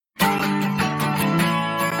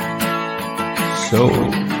So,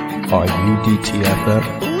 are you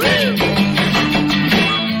DTFF?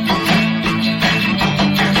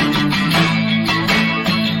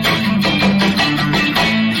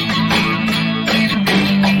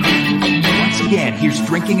 Once again, here's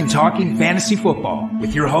Drinking and Talking Fantasy Football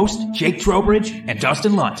with your host, Jake Trowbridge and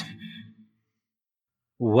Dustin Lunt.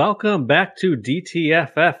 Welcome back to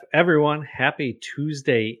DTFF, everyone. Happy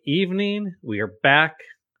Tuesday evening. We are back.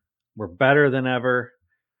 We're better than ever.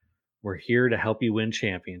 We're here to help you win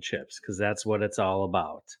championships because that's what it's all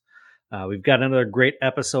about. We've got another great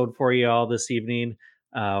episode for you all this evening.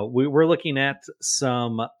 We're looking at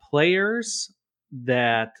some players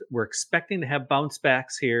that we're expecting to have bounce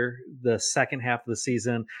backs here the second half of the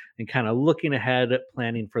season and kind of looking ahead at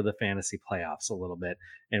planning for the fantasy playoffs a little bit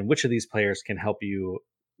and which of these players can help you,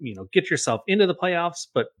 get yourself into the playoffs,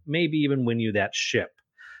 but maybe even win you that ship.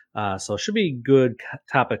 So it should be a good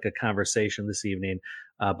topic of conversation this evening.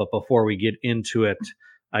 But before we get into it,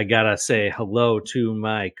 I got to say hello to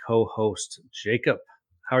my co-host, Jacob.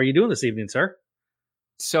 How are you doing this evening, sir?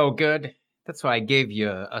 So good. That's why I gave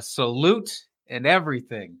you a salute and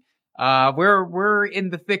everything. We're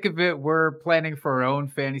in the thick of it. We're planning for our own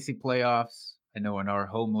fantasy playoffs. I know in our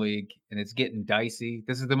home league, and it's getting dicey.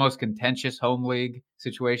 This is the most contentious home league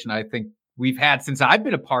situation I think we've had since I've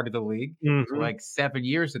been a part of the league, for like 7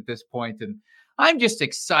 years at this point. And I'm just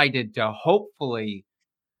excited to hopefully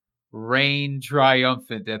reign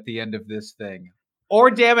triumphant at the end of this thing. Or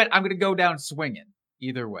damn it, I'm going to go down swinging.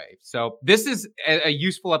 Either way. So this is a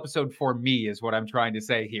useful episode for me is what I'm trying to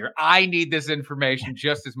say here. I need this information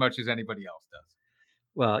just as much as anybody else does.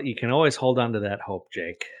 Well, you can always hold on to that hope,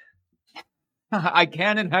 Jake. I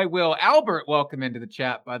can and I will. Albert, welcome into the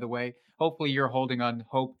chat, by the way. Hopefully you're holding on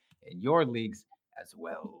hope in your leagues as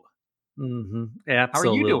well. Absolutely. How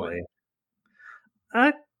are you doing?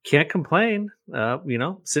 I can't complain.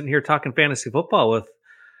 Sitting here talking fantasy football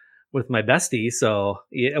with my bestie. So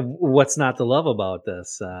what's not to love about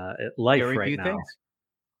this life Very right few now? Things.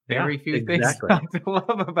 Very few exactly. things not to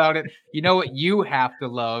love about it. You know what you have to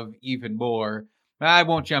love even more? I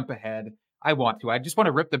won't jump ahead. I want to. I just want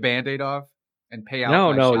to rip the Band-Aid off and pay out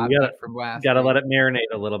my shot you bet from last gotta week. let it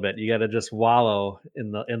marinate a little bit. You gotta just wallow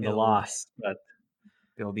in the loss. But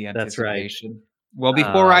build the that's right. anticipation. Well,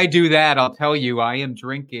 before I do that, I'll tell you I am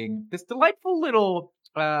drinking this delightful little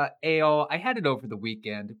ale. I had it over the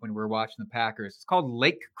weekend when we were watching the Packers. It's called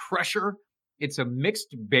Lake Crusher. It's a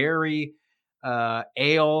mixed berry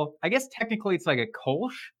ale. I guess technically it's like a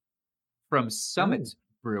Kolsch from Summit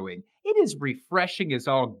Brewing. It is refreshing as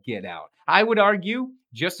all get out. I would argue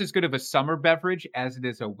just as good of a summer beverage as it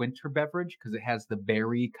is a winter beverage because it has the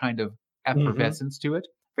berry kind of effervescence to it.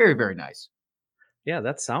 Very, very nice. Yeah,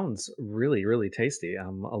 that sounds really, really tasty.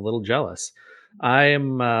 I'm a little jealous. I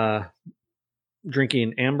am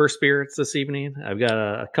drinking amber spirits this evening. I've got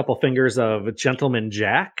a couple fingers of Gentleman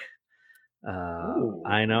Jack.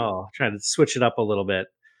 I know, trying to switch it up a little bit,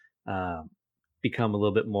 become a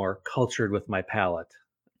little bit more cultured with my palate,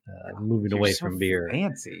 moving away from beer.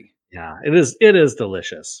 Fancy. Yeah, it is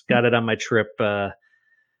delicious. Got it on my trip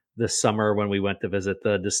this summer when we went to visit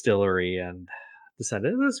the distillery and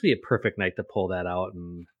decided this would be a perfect night to pull that out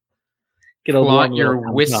and get a little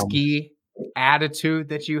your whiskey attitude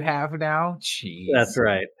that you have now. Jeez. That's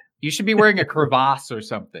right. You should be wearing a crevasse or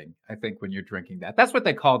something, I think, when you're drinking that. That's what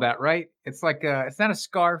they call that, right? It's like it's not a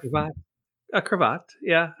scarf. A cravat.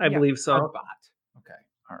 Yeah, I believe so. Cravat. Okay.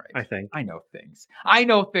 All right. I think. I know things. I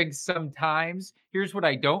know things sometimes. Here's what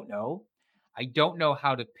I don't know. I don't know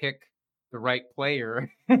how to pick the right player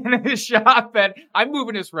in a shop bet. I'm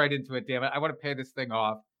moving us right into it, damn it. I want to pay this thing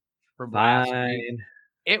off from last week.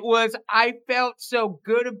 I felt so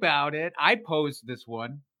good about it. I posed this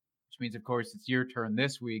one, which means, of course, it's your turn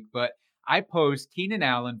this week, but I posed Keenan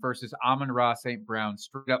Allen versus Amon-Ra St. Brown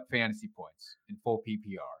straight up fantasy points in full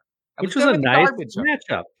PPR. Which was a nice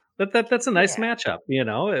matchup. That's a nice matchup.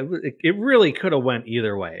 It really could have went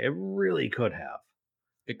either way. It really could have.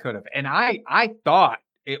 It could have. And I thought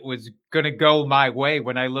it was going to go my way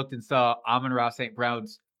when I looked and saw Amon-Ra St.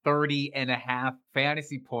 Brown's 30.5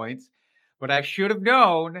 fantasy points. But I should have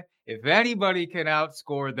known if anybody can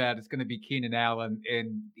outscore that, it's going to be Keenan Allen.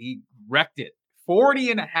 And he wrecked it.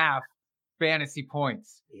 40.5 fantasy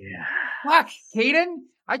points. Yeah. Fuck, Keenan.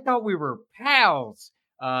 I thought we were pals.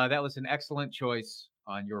 That was an excellent choice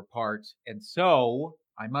on your part. And so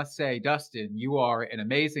I must say, Dustin, you are an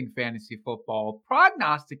amazing fantasy football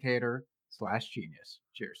prognosticator / genius.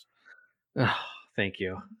 Cheers. Oh, thank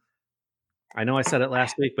you. I know I said it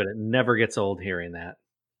last week, but it never gets old hearing that.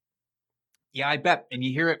 Yeah, I bet. And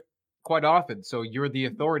you hear it quite often. So you're the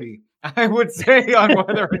authority, I would say, on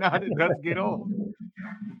whether or not it does get old.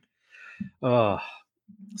 Uh,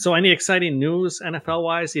 so any exciting news NFL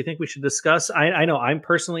wise? Do you think we should discuss? I know I'm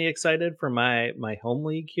personally excited for my home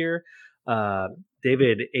league here. Uh,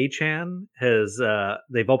 David Achan has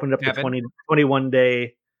they've opened up the Devin? 21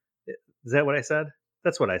 day. Is that what I said?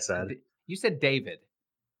 That's what I said. You said David.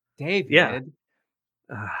 David. Yeah.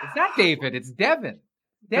 It's not David. It's Devin.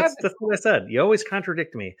 Devin. That's what I said. You always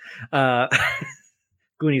contradict me.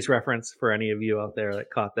 Goonies reference for any of you out there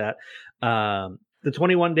that caught that. The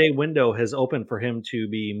 21-day window has opened for him to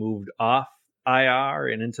be moved off IR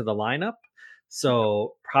and into the lineup.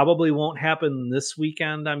 So probably won't happen this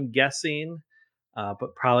weekend, I'm guessing,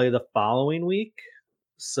 but probably the following week.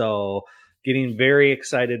 So getting very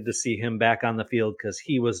excited to see him back on the field because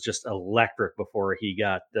he was just electric before he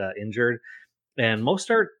got injured. And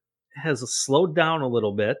Mostert has slowed down a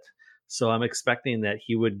little bit. So I'm expecting that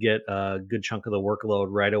he would get a good chunk of the workload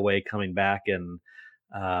right away coming back and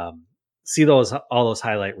see all those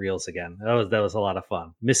highlight reels again. That was a lot of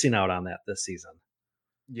fun. Missing out on that this season.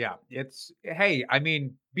 Yeah, hey, I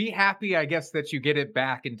mean, be happy, I guess, that you get it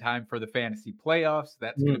back in time for the fantasy playoffs.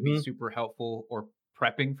 That's going to be super helpful, or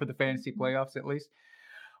prepping for the fantasy playoffs at least.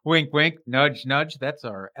 Wink, wink, nudge, nudge. That's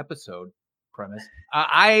our episode premise.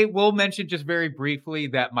 I will mention just very briefly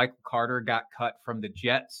that Michael Carter got cut from the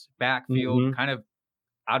Jets backfield kind of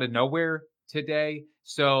out of nowhere today.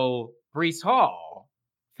 So Breece Hall,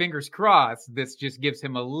 fingers crossed, this just gives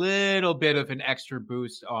him a little bit of an extra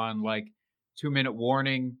boost on like 2-minute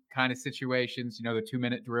warning kind of situations, the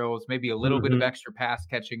 2-minute drills, maybe a little bit of extra pass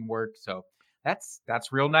catching work. So that's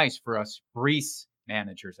real nice for us Breece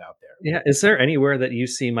managers out there. Yeah. Is there anywhere that you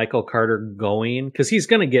see Michael Carter going? Because he's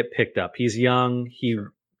going to get picked up. He's young. He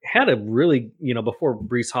had a really, before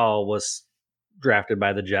Breece Hall was drafted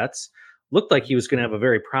by the Jets, looked like he was going to have a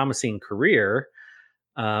very promising career.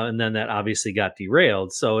 And then that obviously got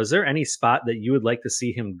derailed. So is there any spot that you would like to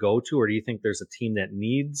see him go to? Or do you think there's a team that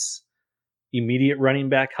needs immediate running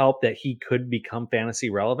back help that he could become fantasy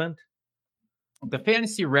relevant? The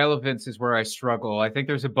fantasy relevance is where I struggle. I think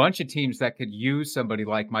there's a bunch of teams that could use somebody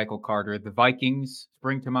like Michael Carter. The Vikings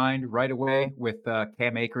spring to mind right away with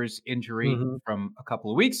Cam Akers' injury from a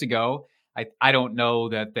couple of weeks ago. I don't know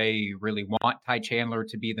that they really want Ty Chandler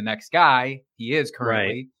to be the next guy. He is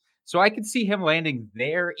currently. Right. So I could see him landing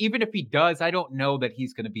there. Even if he does, I don't know that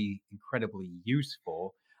he's going to be incredibly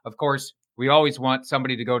useful. Of course, we always want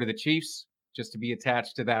somebody to go to the Chiefs just to be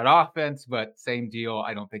attached to that offense, but same deal.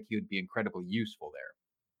 I don't think he would be incredibly useful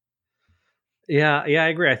there. Yeah, I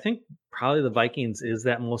agree. I think probably the Vikings is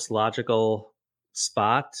that most logical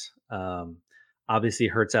spot. Obviously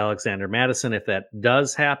hurts Alexander Madison if that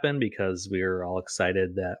does happen, because we were all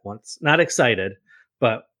excited that not excited,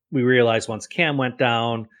 but we realized once Cam went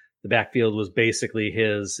down, the backfield was basically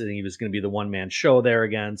his, and he was going to be the one-man show there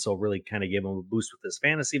again. So really kind of gave him a boost with his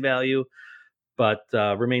fantasy value. But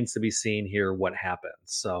remains to be seen here what happens.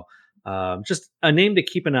 So just a name to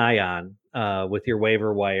keep an eye on with your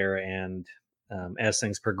waiver wire, and as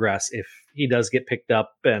things progress, if he does get picked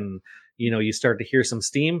up and you start to hear some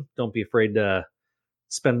steam, don't be afraid to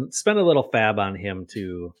spend a little fab on him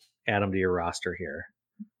to add him to your roster here.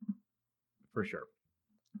 For sure.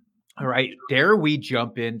 All right, dare we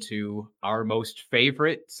jump into our most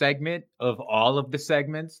favorite segment of all of the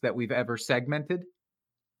segments that we've ever segmented?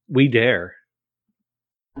 We dare.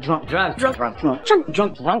 Drunk, drunk, drunk, drunk, drunk, drunk,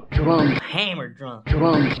 drunk, drunk, drunk, hammer, drunk,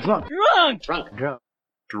 drunk, drunk, drunk, drunk, drunk.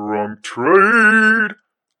 Drunk trade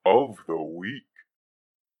of the week.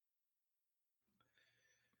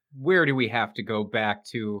 Where do we have to go back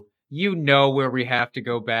to? Where we have to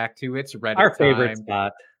go back to. It's Reddit Our favorite time.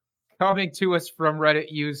 Spot. Coming to us from Reddit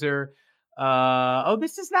user.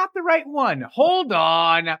 This is not the right one. Hold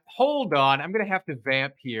on. I'm going to have to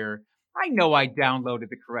vamp here. I know I downloaded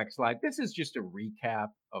the correct slide. This is just a recap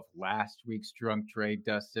of last week's drunk trade,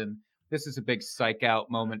 Dustin. This is a big psych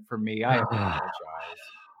out moment for me. I apologize.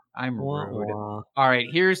 I'm rude. All right,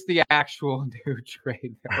 here's the actual new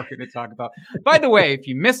trade that we're going to talk about. By the way, if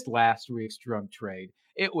you missed last week's drunk trade,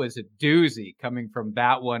 it was a doozy coming from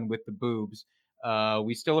that one with the boobs.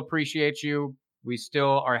 We still appreciate you. We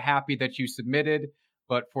still are happy that you submitted,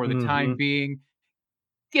 but for the time being,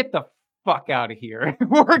 get the fuck out of here.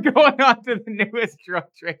 We're going on to the newest drunk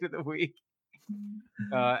trade of the week.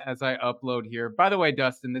 As I upload here. By the way,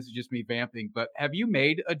 Dustin, this is just me vamping, but have you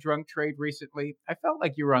made a drunk trade recently? I felt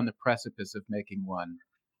like you were on the precipice of making one.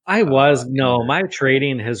 I was. No, my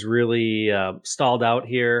trading has really stalled out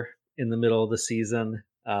here in the middle of the season,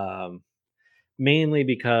 mainly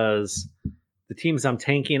because the teams I'm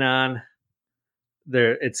tanking on,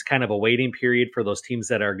 it's kind of a waiting period for those teams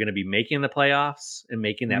that are going to be making the playoffs and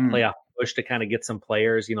making that playoff push to kind of get some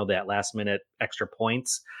players, that last minute extra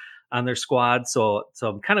points. on their squad. So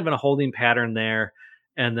I'm kind of in a holding pattern there.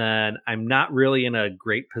 And then I'm not really in a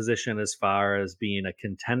great position as far as being a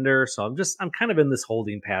contender. So I'm kind of in this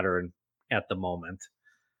holding pattern at the moment.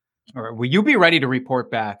 All right. Will you be ready to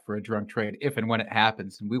report back for a drunk trade if and when it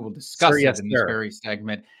happens? And we will discuss it in this very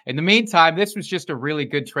segment. In the meantime, this was just a really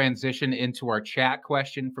good transition into our chat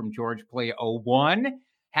question from George Play 01.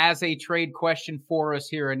 Has a trade question for us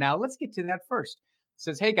here and now. Let's get to that first. It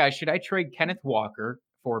says, hey guys, should I trade Kenneth Walker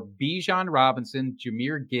for Bijan Robinson,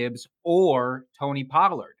 Jahmyr Gibbs, or Tony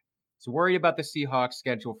Pollard? So worried about the Seahawks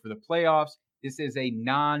schedule for the playoffs. This is a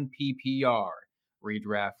non-PPR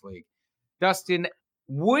redraft league. Dustin,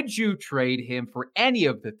 would you trade him for any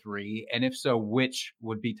of the three? And if so, which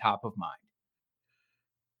would be top of mind?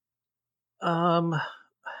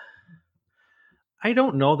 I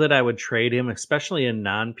don't know that I would trade him, especially in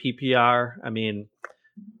non-PPR. I mean,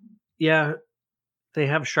 yeah, they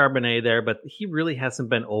have Charbonnet there, but he really hasn't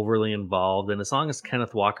been overly involved. And as long as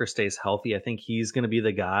Kenneth Walker stays healthy, I think he's going to be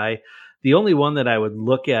the guy. The only one that I would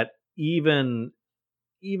look at even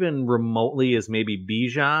remotely is maybe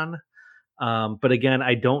Bijan. But again,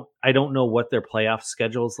 I don't know what their playoff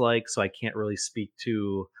schedule's like, so I can't really speak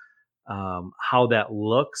to how that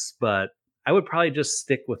looks. But I would probably just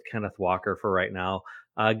stick with Kenneth Walker for right now.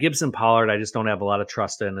 Gibson Pollard, I just don't have a lot of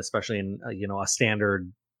trust in, especially in a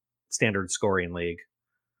standard scoring league.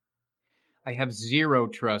 I have zero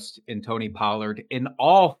trust in Tony Pollard in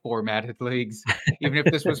all formatted leagues. Even if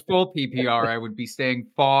this was full PPR, I would be staying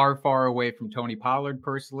far, far away from Tony Pollard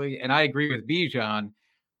personally. And I agree with Bijan.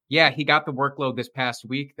 Yeah, he got the workload this past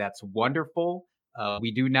week. That's wonderful.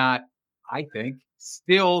 We do not, I think,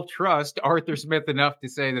 still trust Arthur Smith enough to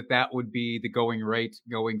say that would be the going rate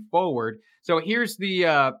going forward. So here's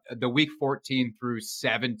the week 14 through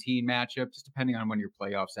 17 matchup, just depending on when your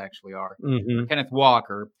playoffs actually are. Mm-hmm. Kenneth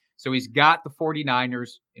Walker. So he's got the 49ers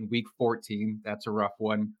in week 14. That's a rough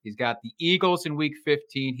one. He's got the Eagles in week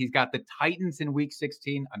 15. He's got the Titans in week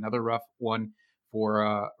 16. Another rough one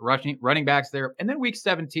for running backs there. And then week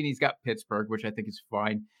 17, he's got Pittsburgh, which I think is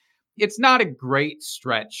fine. It's not a great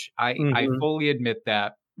stretch. I fully admit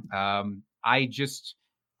that. I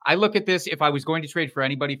look at this. If I was going to trade for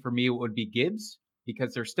anybody, for me, it would be Gibbs,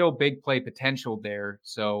 because there's still big play potential there.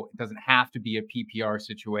 So it doesn't have to be a PPR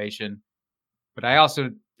situation. But I also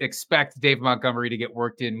expect Dave Montgomery to get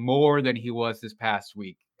worked in more than he was this past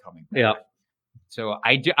week coming back. Yeah. So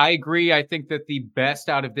I agree. I think that the best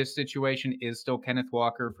out of this situation is still Kenneth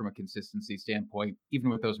Walker from a consistency standpoint, even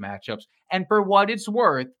with those matchups. And for what it's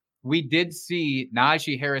worth, we did see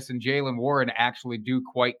Najee Harris and Jaylen Warren actually do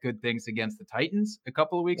quite good things against the Titans a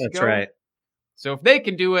couple of weeks ago. That's right. So if they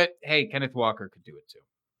can do it, hey, Kenneth Walker could do it too.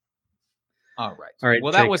 All right. All right.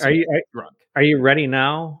 Well, Jake, that was drunk. Are you ready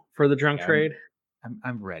now for the drunk trade?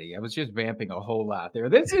 I'm ready. I was just vamping a whole lot there.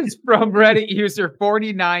 This is from Reddit user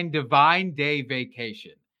 49 Divine Day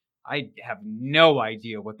Vacation. I have no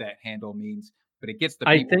idea what that handle means, but it gets the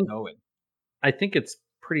people going. I think it's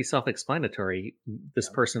pretty self-explanatory. This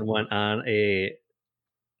person went on a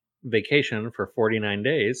vacation for 49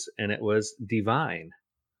 days, and it was divine.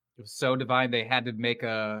 It was so divine they had to make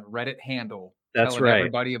a Reddit handle. That's telling right.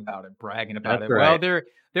 Everybody about it, bragging about That's it. right. Well,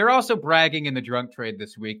 they're also bragging in the drunk trade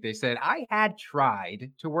this week. They said, I had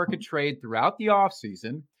tried to work a trade throughout the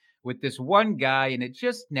offseason with this one guy, and it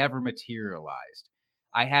just never materialized.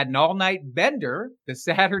 I had an all-night bender the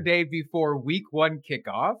Saturday before week 1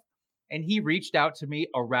 kickoff, and he reached out to me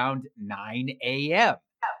around 9 a.m.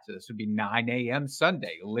 So this would be 9 a.m.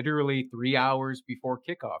 Sunday, literally 3 hours before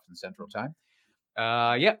kickoff in Central Time.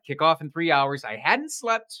 Kickoff in 3 hours. I hadn't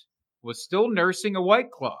slept, was still nursing a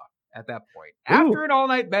White Claw at that point. Ooh. After an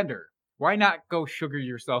all-night bender, why not go sugar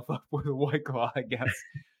yourself up with a White Claw, I guess?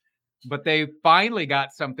 But they finally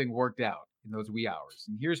got something worked out in those wee hours.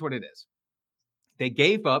 And here's what it is. They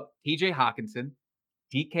gave up TJ Hawkinson,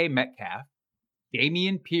 DK Metcalf,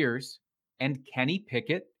 Damian Pierce, and Kenny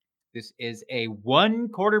Pickett. This is a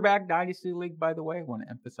 1-quarterback dynasty league, by the way. I want to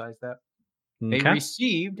emphasize that. Okay. They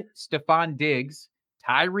received Stephon Diggs,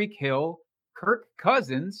 Tyreek Hill, Kirk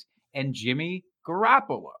Cousins, and Jimmy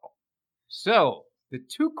Garoppolo. So the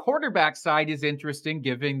 2-quarterback side is interesting,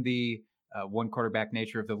 given the 1-quarterback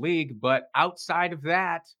nature of the league. But outside of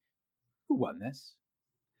that, who won this?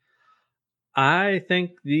 I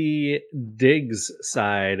think the Diggs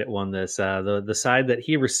side won this. The side that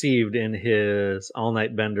he received in his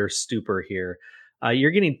all-night bender stupor here.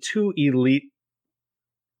 You're getting 2 elite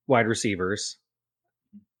wide receivers.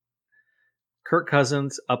 Kirk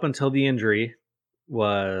Cousins, up until the injury,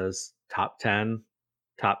 was top 10,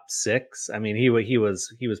 top 6. I mean, he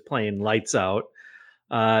was playing lights out.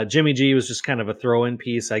 Jimmy G was just kind of a throw-in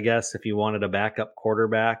piece, I guess, if you wanted a backup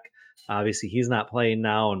quarterback. Obviously, he's not playing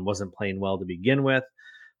now and wasn't playing well to begin with.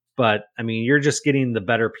 But I mean, you're just getting the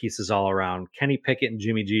better pieces all around. Kenny Pickett and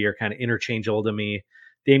Jimmy G are kind of interchangeable to me.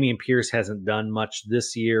 Damian Pierce hasn't done much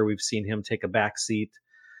this year. We've seen him take a back seat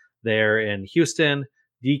there in Houston.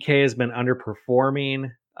 DK has been underperforming.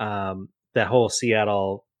 That whole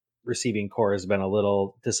Seattle receiving core has been a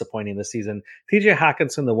little disappointing this season. TJ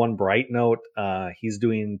Hawkinson, the one bright note, he's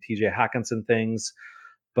doing TJ Hawkinson things.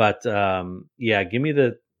 But yeah,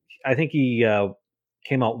 I think he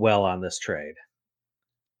came out well on this trade.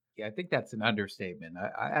 Yeah, I think that's an understatement.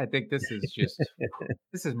 I think this is just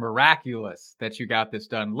this is miraculous that you got this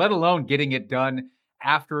done, let alone getting it done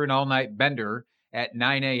after an all-night bender at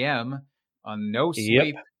 9 a.m. on no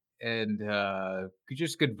sleep and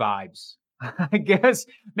just good vibes. I guess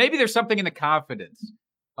maybe there's something in the confidence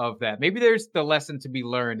of that. Maybe there's the lesson to be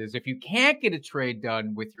learned is if you can't get a trade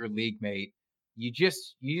done with your league mate, you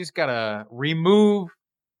just gotta remove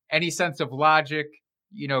any sense of logic,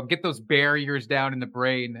 get those barriers down in the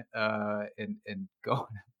brain and go on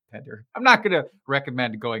a bender. I'm not going to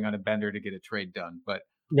recommend going on a bender to get a trade done, but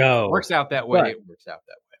no, it works out that way. It works out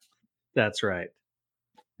that way. That's right.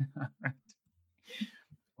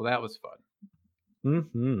 Well, that was fun.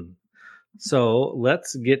 Mm-hmm. So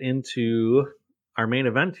let's get into our main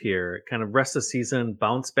event here, kind of rest of season,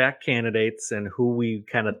 bounce back candidates and who we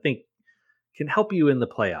kind of think can help you in the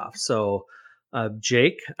playoffs. So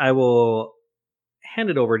Jake, I will hand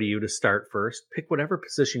it over to you to start first. Pick whatever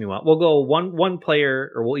position you want. We'll go one player,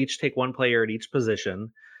 or we'll each take one player at each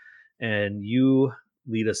position, and you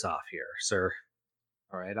lead us off here, sir.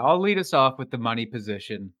 All right, I'll lead us off with the money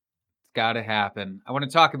position. It's got to happen. I want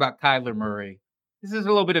to talk about Kyler Murray. This is a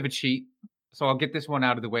little bit of a cheat, so I'll get this one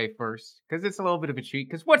out of the way first, because it's a little bit of a cheat.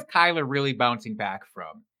 Because what's Kyler really bouncing back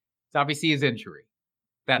from? It's obviously his injury.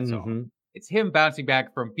 That's all. It's him bouncing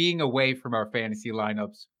back from being away from our fantasy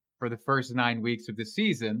lineups for the first 9 weeks of the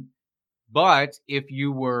season. But if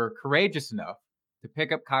you were courageous enough to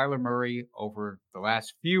pick up Kyler Murray over the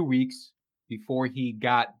last few weeks before he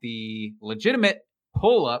got the legitimate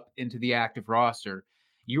pull up into the active roster,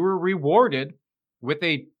 you were rewarded with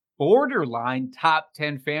a borderline top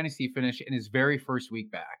 10 fantasy finish in his very first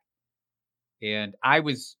week back. And I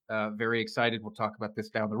was very excited. We'll talk about this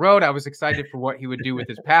down the road. I was excited for what he would do with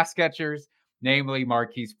his pass catchers, namely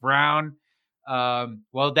Marquise Brown.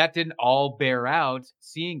 Well, that didn't all bear out.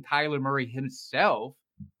 Seeing Kyler Murray himself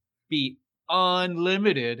be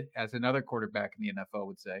unlimited, as another quarterback in the NFL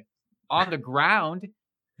would say, on the ground,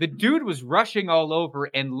 the dude was rushing all over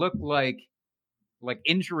and looked like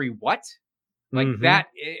injury what? Like that,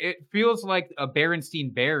 it feels like a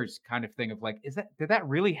Berenstein Bears kind of thing of like, did that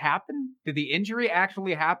really happen? Did the injury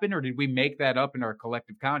actually happen, or did we make that up in our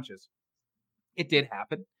collective conscious? It did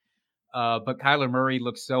happen. But Kyler Murray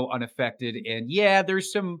looks so unaffected. And yeah,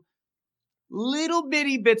 there's some little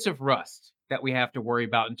bitty bits of rust that we have to worry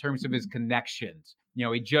about in terms of his connections.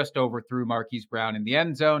 He just overthrew Marquise Brown in the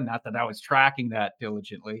end zone. Not that I was tracking that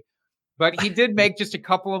diligently, but he did make just a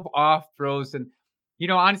couple of off throws. And,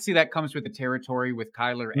 honestly, that comes with the territory with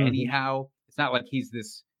Kyler anyhow. It's not like he's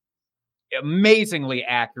this amazingly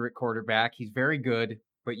accurate quarterback. He's very good,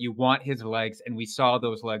 but you want his legs, and we saw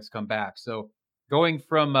those legs come back. So going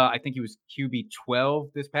from, I think he was QB 12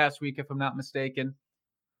 this past week, if I'm not mistaken,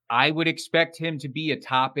 I would expect him to be a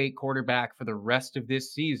top 8 quarterback for the rest of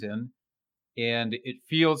this season. And it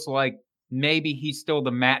feels like maybe he's still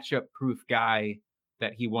the matchup-proof guy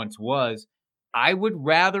that he once was. I would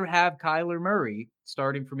rather have Kyler Murray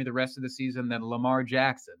starting for me the rest of the season than Lamar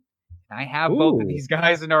Jackson. I have both of these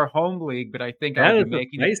guys in our home league, but I think I'll be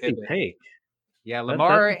making a pivot. Take. Yeah,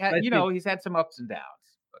 Lamar, he's had some ups and downs,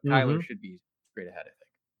 but Kyler should be straight ahead, I think.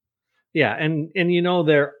 Yeah, and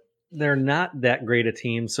they're not that great a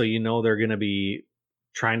team, so they're going to be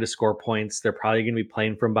trying to score points. They're probably going to be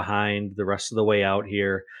playing from behind the rest of the way out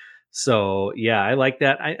here. So, yeah, I like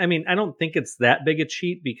that. I mean, I don't think it's that big a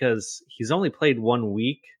cheat because he's only played 1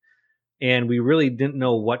 week, and we really didn't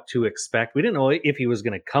know what to expect. We didn't know if he was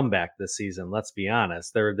going to come back this season, let's be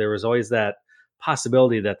honest. There was always that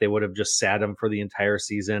possibility that they would have just sat him for the entire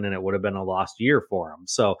season, and it would have been a lost year for him.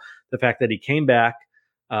 So the fact that he came back,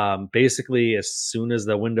 basically as soon as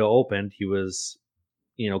the window opened, he was,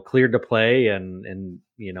 cleared to play and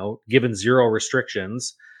given zero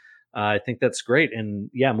restrictions. I think that's great. And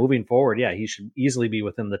yeah, moving forward, yeah, he should easily be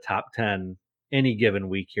within the top 10 any given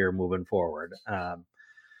week here moving forward.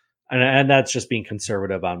 And that's just being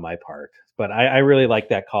conservative on my part. But I really like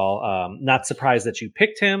that call. Not surprised that you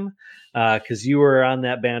picked him because you were on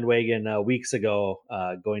that bandwagon weeks ago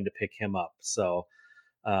going to pick him up. So,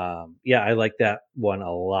 yeah, I like that one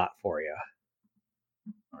a lot for you.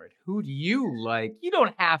 All right. Who do you like? You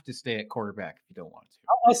don't have to stay at quarterback if you don't want to.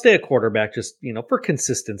 I'll stay a quarterback just, for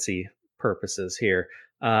consistency purposes here.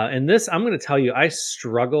 And this, I'm going to tell you, I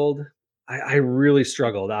struggled. I really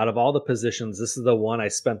struggled out of all the positions. This is the one I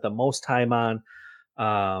spent the most time on.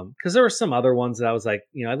 Because there were some other ones that I was like,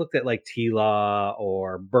 I looked at like T-Law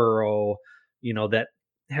or Burrow, that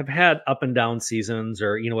have had up and down seasons,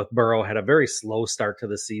 or, with Burrow had a very slow start to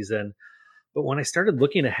the season. But when I started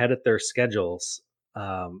looking ahead at their schedules,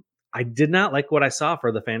 I did not like what I saw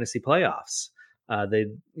for the fantasy playoffs.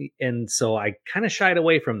 And so I kind of shied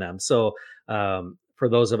away from them. So for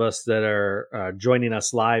those of us that are joining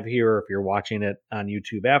us live here, if you're watching it on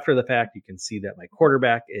YouTube after the fact, you can see that my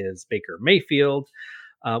quarterback is Baker Mayfield,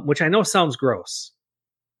 which I know sounds gross.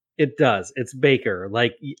 It does. It's Baker.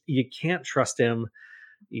 Like you can't trust him.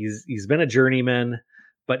 He's been a journeyman,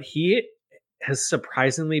 but he has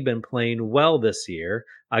surprisingly been playing well this year.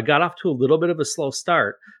 I got off to a little bit of a slow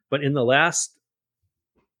start, but in the last,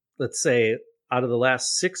 let's say, out of the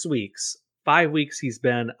last 6 weeks, 5 weeks, he's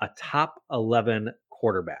been a top 11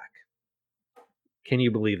 quarterback. Can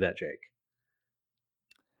you believe that, Jake?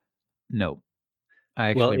 No,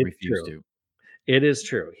 I actually refuse to. It is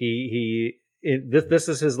true. This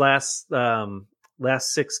is his last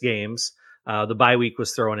 6 games. The bye week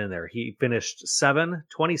was thrown in there. He finished 7,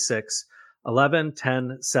 26, 11,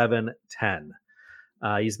 10, 7, 10.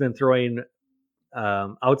 He's been throwing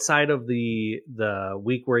outside of the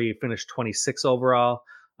week where he finished 26 overall.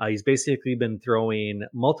 He's basically been throwing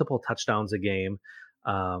multiple touchdowns a game.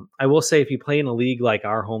 I will say, if you play in a league like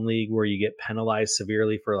our home league where you get penalized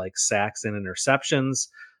severely for like sacks and interceptions,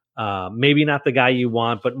 maybe not the guy you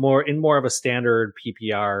want, but more of a standard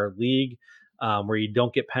PPR league where you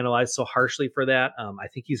don't get penalized so harshly for that. I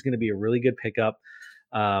think he's going to be a really good pickup.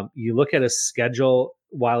 You look at his schedule,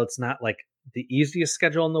 while it's not like the easiest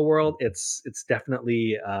schedule in the world, it's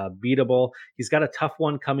definitely beatable. He's got a tough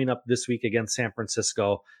one coming up this week against San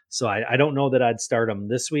Francisco. So I don't know that I'd start him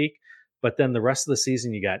this week, but then the rest of the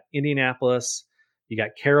season, you got Indianapolis, you got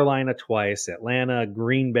Carolina twice, Atlanta,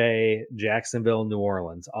 Green Bay, Jacksonville, New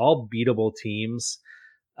Orleans, all beatable teams.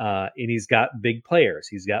 And he's got big players.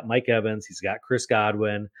 He's got Mike Evans. He's got Chris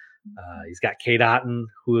Godwin. He's got Cade Otton,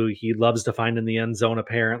 who he loves to find in the end zone,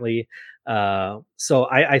 apparently. So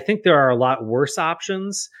I think there are a lot worse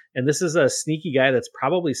options. And this is a sneaky guy that's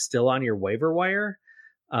probably still on your waiver wire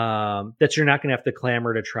that you're not going to have to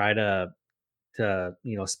clamor to try to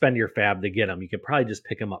spend your fab to get him. You could probably just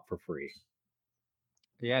pick him up for free.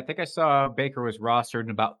 Yeah, I think I saw Baker was rostered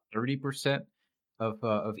in about 30% of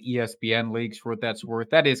ESPN leagues, for what that's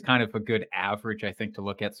worth. That is kind of a good average, I think, to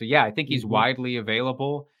look at. So yeah, I think he's widely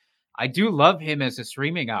available. I do love him as a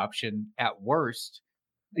streaming option at worst.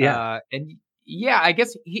 Yeah. And yeah, I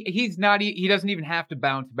guess he doesn't even have to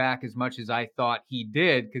bounce back as much as I thought he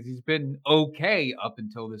did, because he's been okay up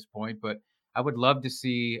until this point. But I would love to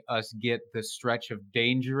see us get the stretch of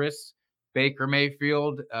dangerous Baker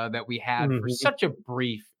Mayfield that we had for such a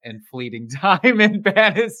brief and fleeting time in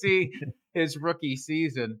fantasy his rookie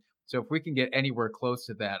season. So if we can get anywhere close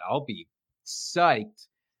to that, I'll be psyched.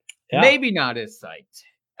 Yeah. Maybe not as psyched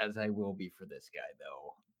as I will be for this guy,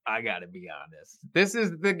 though. I got to be honest. This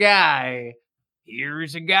is the guy.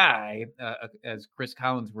 Here's a guy, as Chris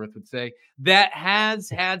Collinsworth would say, that has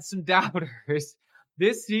had some doubters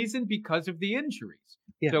this season because of the injuries.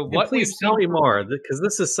 Yeah. So what? Please tell me more, because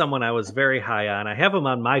this is someone I was very high on. I have him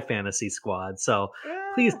on my fantasy squad. So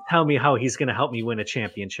please tell me how he's going to help me win a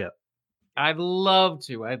championship. I'd love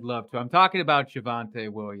to. I'm talking about Javonte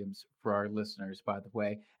Williams for our listeners, by the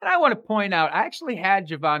way. And I want to point out, I actually had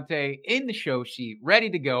Javonte in the show sheet ready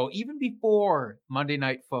to go even before Monday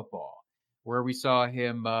Night Football, where we saw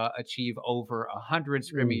him achieve over 100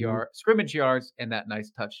 scrimmage yards and that nice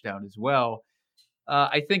touchdown as well.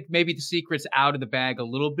 I think maybe the secret's out of the bag a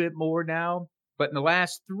little bit more now, but in the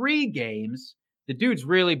last 3 games, the dude's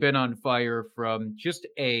really been on fire from just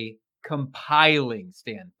a compiling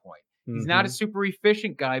standpoint. He's not a super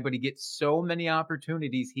efficient guy, but he gets so many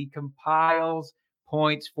opportunities. He compiles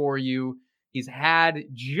points for you. He's had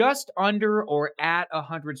just under or at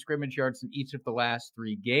 100 scrimmage yards in each of the last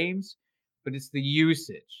 3 games, but it's the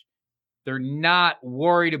usage. They're not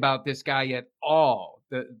worried about this guy at all.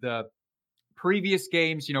 The previous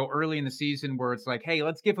games, early in the season where it's like, hey,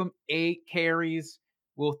 let's give him 8 carries.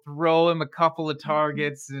 We'll throw him a couple of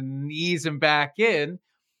targets and ease him back in.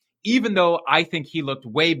 Even though I think he looked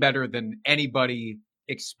way better than anybody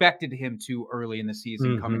expected him to early in the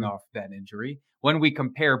season coming off that injury. When we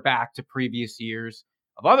compare back to previous years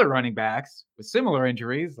of other running backs with similar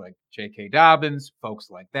injuries like J.K. Dobbins,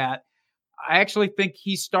 folks like that, I actually think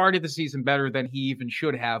he started the season better than he even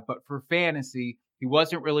should have. But for fantasy, He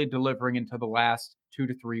wasn't really delivering until the last 2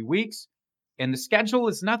 to 3 weeks. And the schedule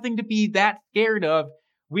is nothing to be that scared of.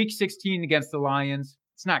 Week 16 against the Lions,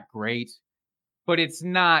 it's not great, but it's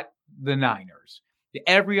not the Niners.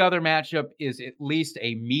 Every other matchup is at least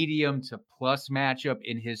a medium to plus matchup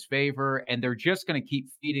in his favor, and they're just going to keep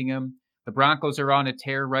feeding him. The Broncos are on a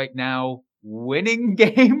tear right now, winning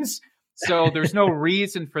games, so there's no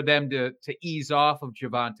reason for them to ease off of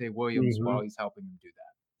Javonte Williams while he's helping them do that.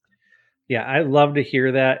 Yeah, I love to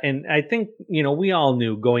hear that. And I think, we all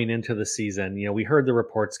knew going into the season, we heard the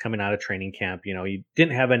reports coming out of training camp, he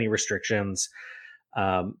didn't have any restrictions.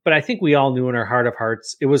 But I think we all knew in our heart of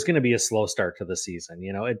hearts, it was going to be a slow start to the season.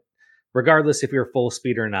 Regardless if you're full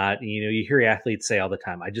speed or not, you hear athletes say all the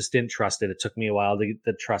time, I just didn't trust it. It took me a while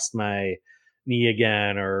to trust my knee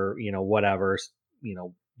again, or, whatever,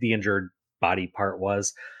 the injured body part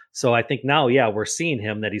was. So I think now, we're seeing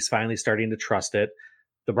him that he's finally starting to trust it.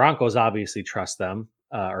 The Broncos obviously trust them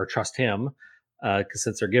or trust him because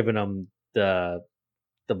since they're giving him the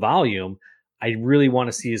volume, I really want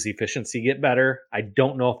to see his efficiency get better. I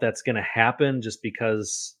don't know if that's going to happen just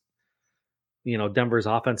because, Denver's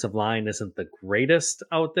offensive line isn't the greatest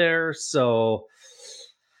out there. So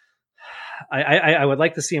I would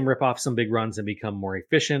like to see him rip off some big runs and become more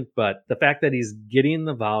efficient. But the fact that he's getting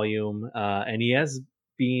the volume and he has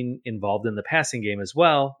been involved in the passing game as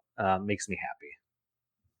well makes me happy.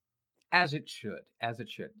 As it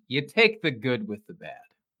should. You take the good with the bad.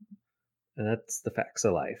 And that's the facts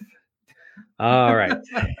of life. All right.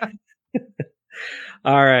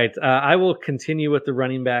 All right. I will continue with the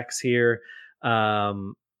running backs here. Now,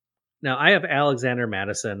 I have Alexander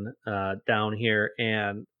Mattison down here,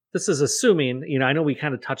 and this is assuming, I know we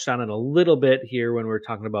kind of touched on it a little bit here when we were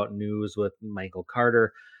talking about news with Michael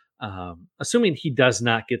Carter. Assuming he does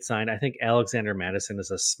not get signed, I think Alexander Mattison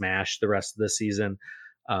is a smash the rest of the season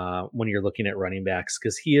when you're looking at running backs,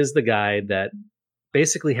 because he is the guy that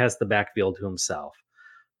basically has the backfield to himself.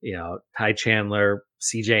 Ty Chandler,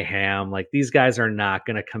 CJ Ham, like these guys are not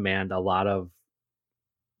going to command a lot of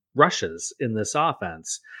rushes in this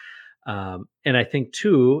offense. And I think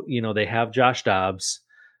too, they have Josh Dobbs.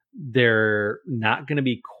 They're not going to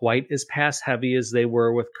be quite as pass heavy as they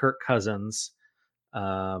were with Kirk Cousins.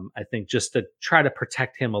 I think just to try to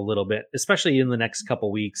protect him a little bit, especially in the next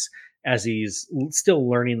couple weeks as he's still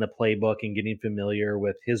learning the playbook and getting familiar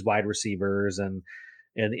with his wide receivers and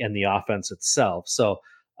the offense itself. So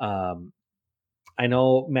I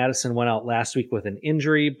know Madison went out last week with an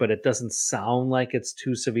injury, but it doesn't sound like it's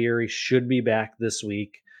too severe. He should be back this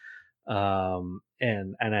week.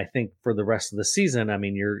 And I think for the rest of the season, I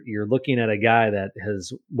mean, you're looking at a guy that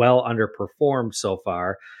has well underperformed so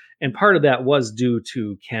far. And part of that was due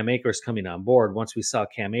to Cam Akers coming on board. Once we saw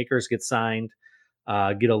Cam Akers get signed,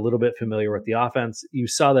 get a little bit familiar with the offense, you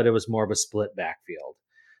saw that it was more of a split backfield.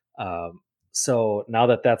 So now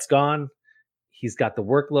that that's gone, he's got the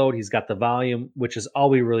workload, he's got the volume, which is all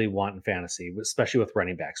we really want in fantasy, especially with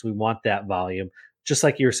running backs. We want that volume, just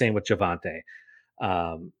like you were saying with Javonte.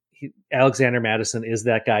 Alexander Mattison is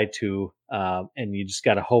that guy too. And you just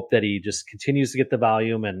got to hope that he just continues to get the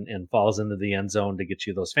volume and falls into the end zone to get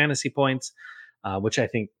you those fantasy points, which I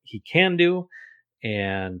think he can do.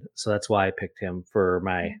 And so that's why I picked him for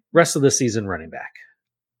my rest of the season running back.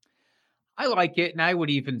 I like it. And I would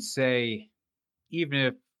even say, even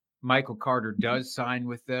if Michael Carter does sign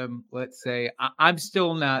with them, let's say, I'm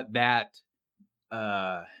still not that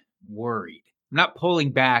worried. I'm not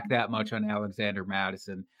pulling back that much on Alexander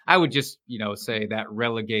Mattison. I would just, say that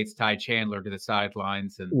relegates Ty Chandler to the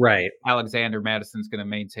sidelines, and right. Alexander Madison's going to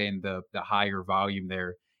maintain the higher volume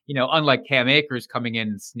there. Unlike Cam Akers coming in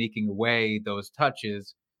and sneaking away those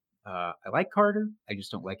touches, I like Carter. I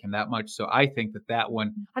just don't like him that much. So I think that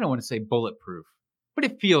one, I don't want to say bulletproof, but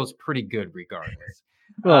it feels pretty good regardless.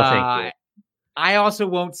 Well, thank you. I also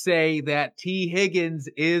won't say that T. Higgins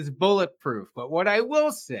is bulletproof, but what I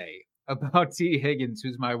will say about T. Higgins,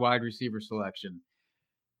 who's my wide receiver selection,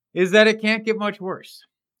 is that it can't get much worse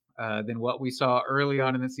than what we saw early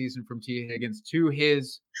on in the season from T. Higgins. To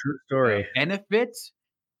his true story benefit,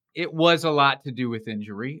 it was a lot to do with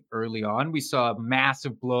injury early on. We saw a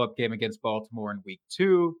massive blow-up game against Baltimore in week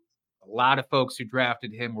 2. A lot of folks who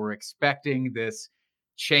drafted him were expecting this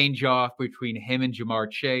change-off between him and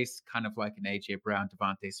Jamar Chase, kind of like an A.J. Brown,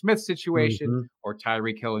 Devontae Smith situation, or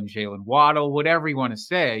Tyreek Hill and Jalen Waddle, whatever you want to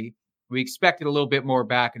say. We expected a little bit more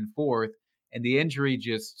back and forth, and the injury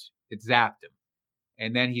it zapped him.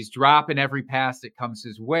 And then he's dropping every pass that comes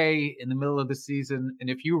his way in the middle of the season. And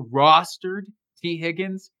if you rostered T.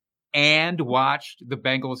 Higgins and watched the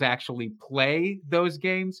Bengals actually play those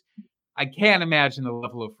games, I can't imagine the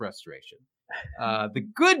level of frustration. The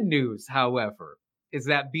good news, however, is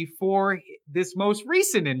that before this most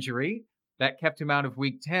recent injury that kept him out of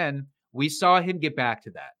week 10, we saw him get back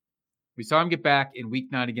to that. We saw him get back in week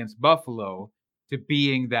 9 against Buffalo to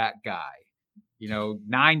being that guy.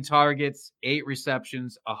 9 targets, 8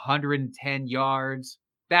 receptions, 110 yards.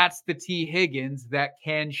 That's the T. Higgins that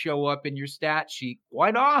can show up in your stat sheet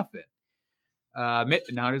quite often.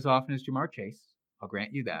 Not as often as Ja'Marr Chase. I'll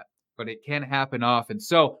grant you that. But it can happen often.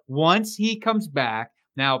 So once he comes back,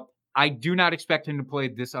 now I do not expect him to play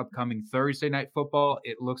this upcoming Thursday Night Football.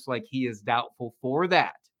 It looks like he is doubtful for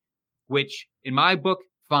that, which in my book,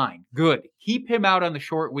 fine, good. Keep him out on the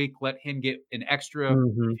short week. Let him get an extra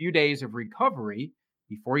few days of recovery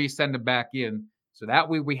before you send him back in. So that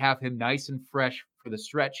way we have him nice and fresh for the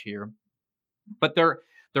stretch here. But there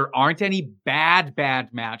aren't any bad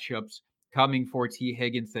matchups coming for T.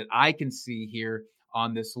 Higgins that I can see here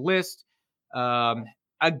on this list.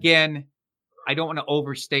 Again, I don't want to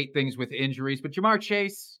overstate things with injuries, but Ja'Marr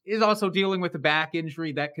Chase is also dealing with a back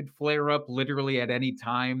injury that could flare up literally at any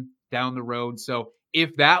time down the road. So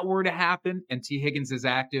if that were to happen and T. Higgins is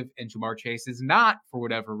active and Ja'Marr Chase is not for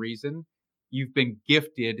whatever reason, you've been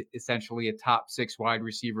gifted essentially a top 6 wide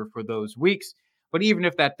receiver for those weeks. But even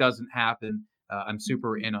if that doesn't happen, I'm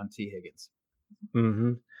super in on T. Higgins.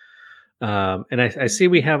 Mm-hmm. And I see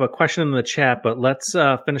we have a question in the chat, but let's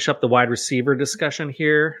finish up the wide receiver discussion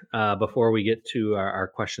here before we get to our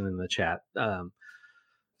question in the chat.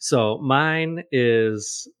 So mine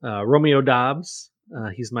is Romeo Doubs.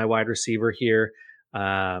 He's my wide receiver here.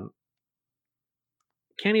 Can't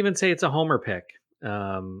even say it's a homer pick.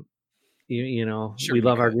 Sure we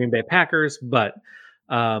love our Green Bay Packers, but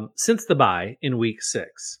since the bye in week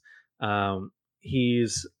 6,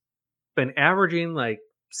 he's been averaging like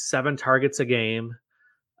 7 targets a game.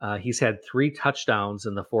 He's had 3 touchdowns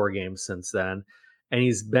in the 4 games since then. And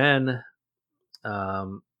he's been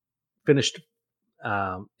finished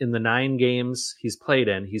in the 9 games he's played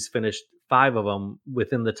in. He's finished 5 of them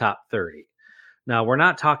within the top 30. Now, we're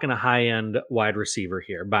not talking a high-end wide receiver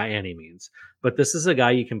here by any means, but this is a guy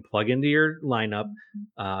you can plug into your lineup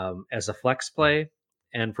as a flex play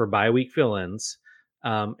and for bye week fill-ins.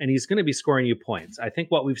 And he's going to be scoring you points. I think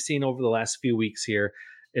what we've seen over the last few weeks here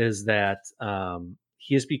is that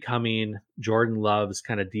he is becoming Jordan Love's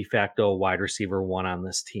kind of de facto wide receiver 1 on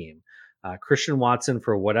this team. Christian Watson,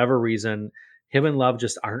 for whatever reason, him and Love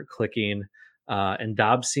just aren't clicking. And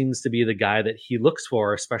Doubs seems to be the guy that he looks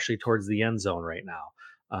for, especially towards the end zone right now.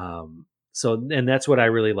 And that's what I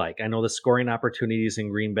really like. I know the scoring opportunities in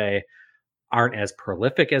Green Bay aren't as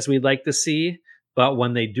prolific as we'd like to see, but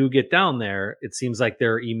when they do get down there, it seems like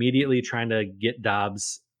they're immediately trying to get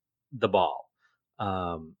Doubs the ball.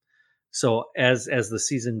 So as the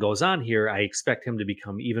season goes on here, I expect him to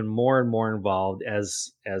become even more and more involved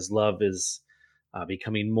as Love is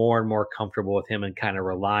becoming more and more comfortable with him and kind of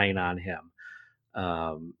relying on him.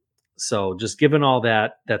 So just given all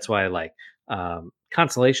that, that's why I like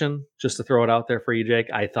consolation, just to throw it out there for you,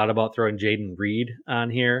 Jake. I thought about throwing Jaden Reed on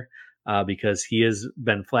here because he has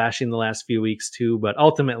been flashing the last few weeks too. But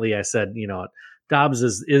ultimately I said, Doubs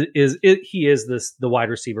is the wide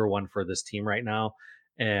receiver 1 for this team right now.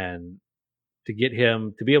 And to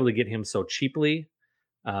be able to get him so cheaply,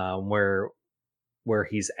 where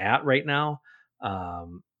he's at right now,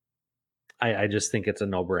 I just think it's a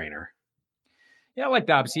no-brainer. Yeah, I like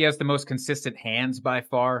Doubs. He has the most consistent hands by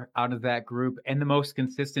far out of that group and the most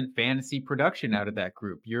consistent fantasy production out of that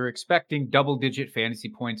group. You're expecting double-digit fantasy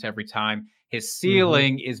points every time. His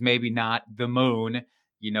ceiling is maybe not the moon,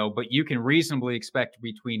 but you can reasonably expect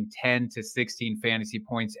between 10 to 16 fantasy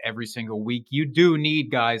points every single week. You do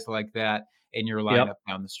need guys like that in your lineup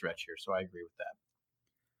down the stretch here. So I agree with that.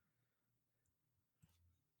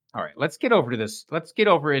 All right, let's get over to this. Let's get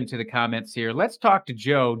over into the comments here. Let's talk to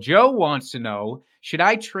Joe. Joe wants to know, should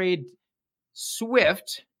I trade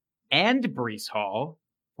Swift and Breece Hall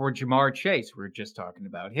for Ja'Marr Chase? We were just talking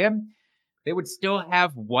about him. They would still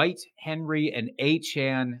have White, Henry, and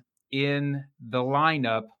Achane in the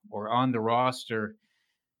lineup or on the roster.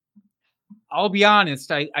 I'll be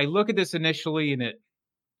honest, I look at this initially and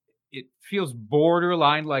it feels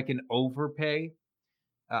borderline like an overpay.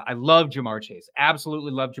 I love Ja'Marr Chase.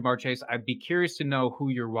 Absolutely love Ja'Marr Chase. I'd be curious to know who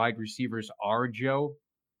your wide receivers are, Joe.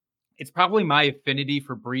 It's probably my affinity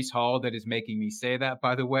for Breece Hall that is making me say that,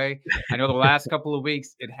 by the way. I know the last couple of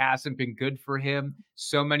weeks, it hasn't been good for him.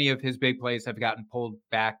 So many of his big plays have gotten pulled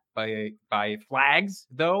back by flags,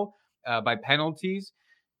 though, by penalties.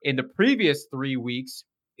 In the previous 3 weeks,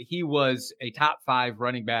 he was a top 5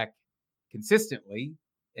 running back consistently.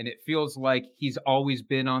 And it feels like he's always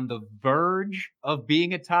been on the verge of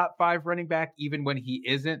being a top 5 running back, even when he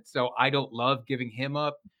isn't. So I don't love giving him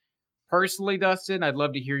up. Personally, Dustin, I'd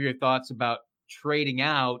love to hear your thoughts about trading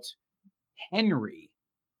out Henry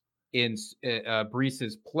in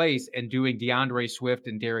Breece's place and doing DeAndre Swift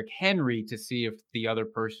and Derrick Henry to see if the other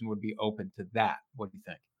person would be open to that. What do you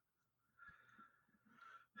think?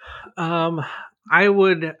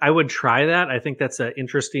 I would try that. I think that's an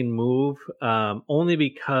interesting move. Only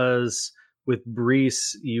because with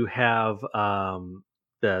Breece you have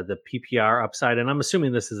the PPR upside, and I'm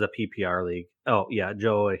assuming this is a PPR league. Oh yeah,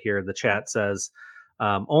 Joe here in the chat says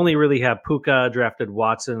only really have Puka, drafted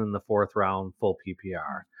Watson in the 4th round, full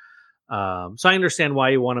PPR. So I understand why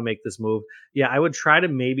you want to make this move. Yeah, I would try to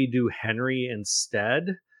maybe do Henry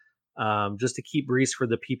instead, just to keep Breece for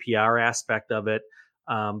the PPR aspect of it.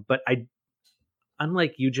 But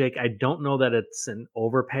unlike you, Jake, I don't know that it's an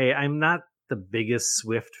overpay. I'm not the biggest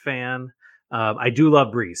Swift fan. I do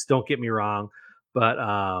love Breece, don't get me wrong. But,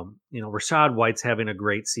 Rachaad White's having a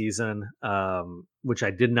great season, which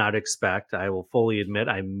I did not expect. I will fully admit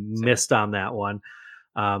I missed on that one.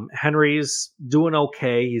 Henry's doing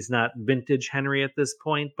okay. He's not vintage Henry at this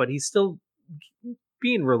point, but he's still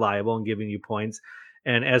being reliable and giving you points.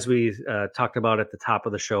 And as we talked about at the top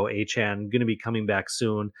of the show, Achane going to be coming back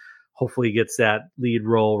soon. Hopefully gets that lead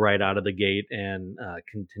role right out of the gate and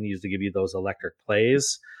continues to give you those electric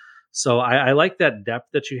plays. So I like that depth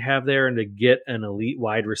that you have there, and to get an elite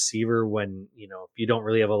wide receiver when, if you don't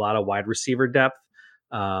really have a lot of wide receiver depth,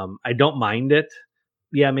 I don't mind it.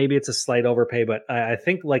 Yeah, maybe it's a slight overpay, but I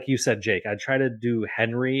think, like you said, Jake, I'd try to do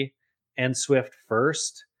Henry and Swift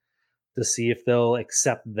first to see if they'll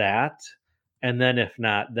accept that. And then if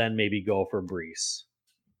not, then maybe go for Breece.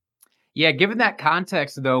 Yeah, given that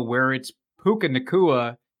context, though, where it's Puka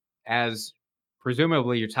Nacua as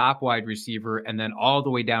presumably your top wide receiver, and then all the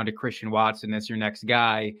way down to Christian Watson as your next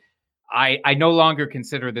guy, I no longer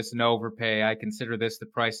consider this an overpay. I consider this the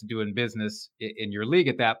price of doing business in your league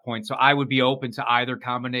at that point. So I would be open to either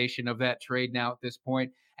combination of that trade now at this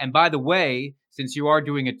point. And by the way, since you are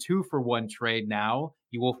doing a 2-for-1 trade now,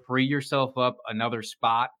 you will free yourself up another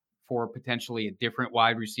spot for potentially a different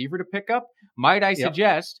wide receiver to pick up. Might I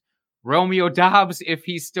suggest Romeo Doubs, if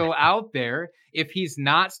he's still out there. If he's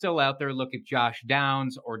not still out there, look at Josh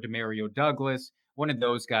Downs or Demario Douglas, one of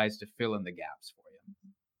those guys to fill in the gaps for you.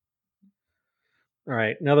 All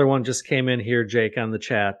right, another one just came in here, Jake, on the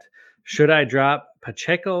chat. Should I drop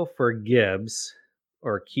Pacheco for Gibbs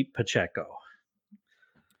or keep Pacheco?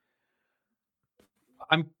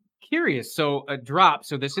 I'm curious. So a drop.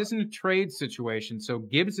 So this isn't a trade situation. So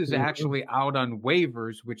Gibbs is actually out on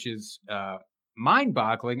waivers, which is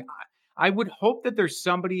mind-boggling. I would hope that there's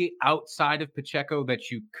somebody outside of Pacheco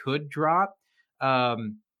that you could drop.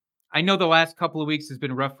 I know the last couple of weeks has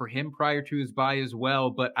been rough for him prior to his bye as well,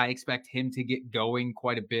 but I expect him to get going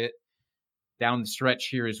quite a bit down the stretch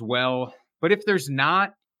here as well. But if there's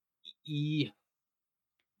not, it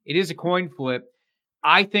is a coin flip.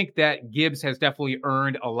 I think that Gibbs has definitely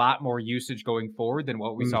earned a lot more usage going forward than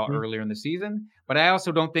what we saw earlier in the season. But I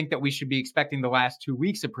also don't think that we should be expecting the last 2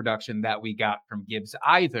 weeks of production that we got from Gibbs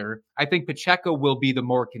either. I think Pacheco will be the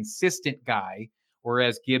more consistent guy,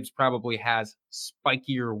 whereas Gibbs probably has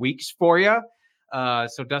spikier weeks for you.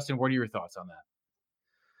 So, Dustin, what are your thoughts on that?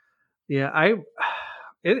 Yeah,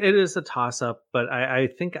 it is a toss-up, but I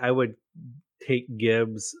think I would take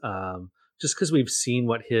Gibbs just because we've seen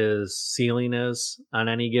what his ceiling is on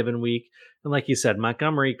any given week. And like you said,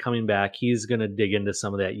 Montgomery coming back, he's going to dig into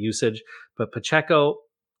some of that usage. But Pacheco,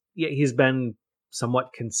 yeah, he's been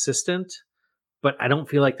somewhat consistent, but I don't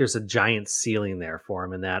feel like there's a giant ceiling there for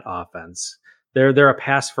him in that offense. They're a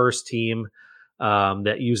pass-first team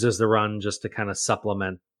that uses the run just to kind of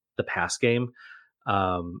supplement the pass game.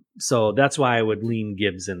 So that's why I would lean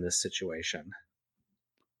Gibbs in this situation.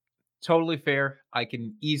 Totally fair. I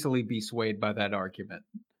can easily be swayed by that argument.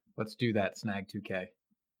 Let's do that, Snag 2K.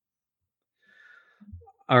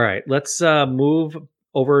 All right, let's move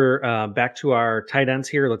over back to our tight ends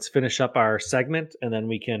here. Let's finish up our segment, and then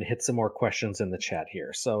we can hit some more questions in the chat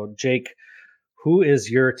here. So, Jake, who is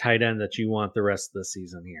your tight end that you want the rest of the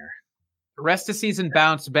season here? The rest of the season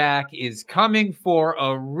bounce back is coming for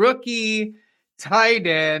a rookie tight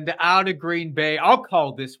end out of Green Bay. I'll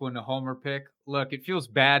call this one a homer pick. Look, it feels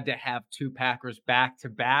bad to have two Packers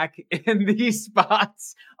back-to-back in these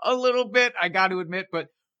spots a little bit, I got to admit, but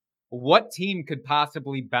what team could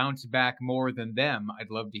possibly bounce back more than them?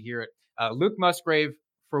 I'd love to hear it. Luke Musgrave,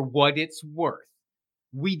 for what it's worth,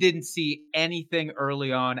 we didn't see anything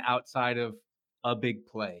early on outside of a big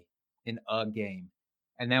play in a game.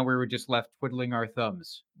 And then we were just left twiddling our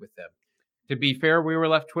thumbs with them. To be fair, we were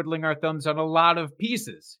left twiddling our thumbs on a lot of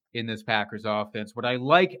pieces in this Packers offense. What I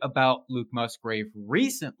like about Luke Musgrave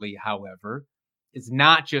recently, however, is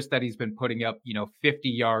not just that he's been putting up,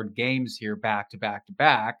 50-yard games here back to back to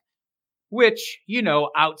back, which,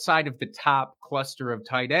 outside of the top cluster of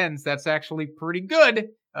tight ends, that's actually pretty good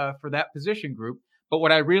for that position group. But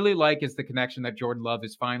what I really like is the connection that Jordan Love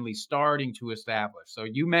is finally starting to establish. So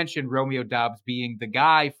you mentioned Romeo Doubs being the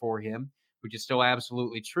guy for him, which is still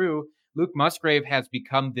absolutely true. Luke Musgrave has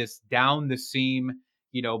become this down the seam,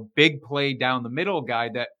 big play down the middle guy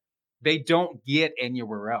that they don't get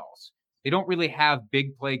anywhere else. They don't really have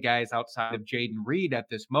big play guys outside of Jaden Reed at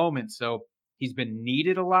this moment. So he's been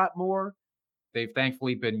needed a lot more. They've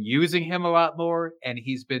thankfully been using him a lot more, and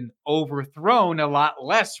he's been overthrown a lot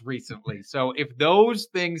less recently. So if those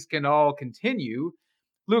things can all continue,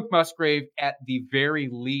 Luke Musgrave, at the very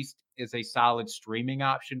least, is a solid streaming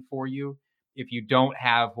option for you if you don't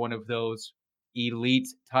have one of those elite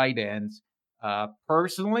tight ends.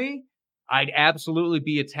 Personally, I'd absolutely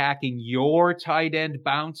be attacking your tight end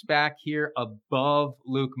bounce back here above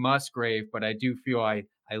Luke Musgrave, but I do feel I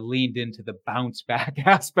leaned into the bounce back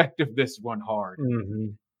aspect of this one hard.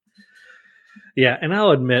 Mm-hmm. Yeah, and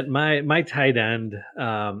I'll admit my tight end,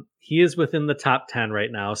 he is within the top 10 right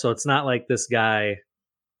now. So it's not like this guy,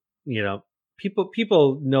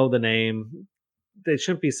 people know the name. They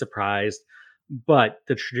shouldn't be surprised. But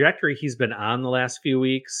the trajectory he's been on the last few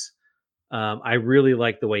weeks, I really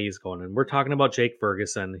like the way he's going. And we're talking about Jake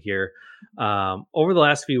Ferguson here. Over the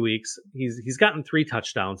last few weeks, he's gotten 3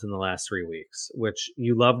 touchdowns in the last 3 weeks, which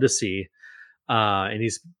you love to see. And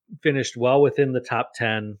he's finished well within the top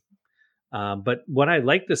 10. But what I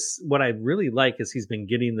really like is he's been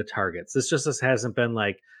getting the targets. This hasn't been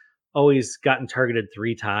like, he's gotten targeted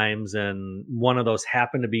 3 times and one of those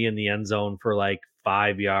happened to be in the end zone for like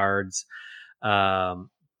 5 yards. Ferg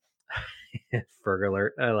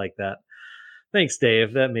alert. I like that. Thanks,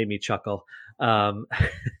 Dave. That made me chuckle. But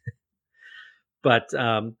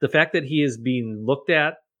the fact that he is being looked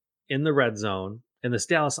at in the red zone and the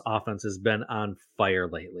Dallas offense has been on fire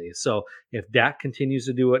lately. So if Dak continues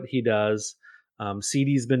to do what he does,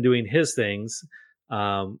 CeeDee's been doing his things,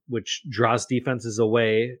 which draws defenses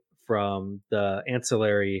away from the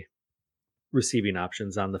ancillary receiving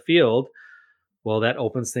options on the field. Well, that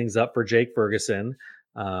opens things up for Jake Ferguson.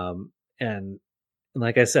 And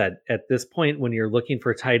like I said, at this point, when you're looking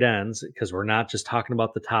for tight ends, because we're not just talking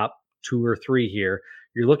about the top 2 or 3 here,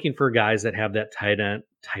 you're looking for guys that have that tight end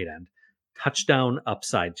touchdown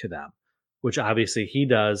upside to them, which obviously he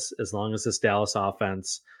does as long as this Dallas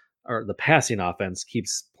offense or the passing offense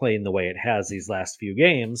keeps playing the way it has these last few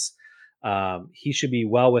games. He should be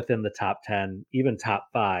well within the top 10, even top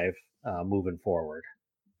 5 moving forward.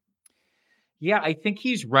 Yeah, I think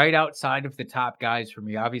he's right outside of the top guys for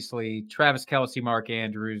me. Obviously, Travis Kelce, Mark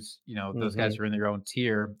Andrews, those guys are in their own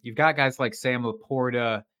tier. You've got guys like Sam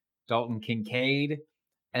Laporta, Dalton Kincaid,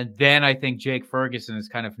 and then I think Jake Ferguson is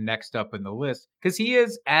kind of next up in the list because he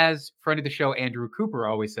is, as friend of the show Andrew Cooper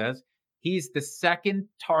always says, he's the second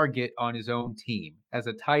target on his own team. As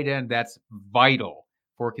a tight end, that's vital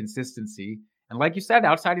for consistency. And like you said,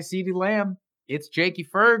 outside of CeeDee Lamb, it's Jakey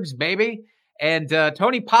Fergs, baby. And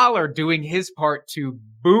Tony Pollard doing his part to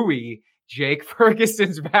buoy Jake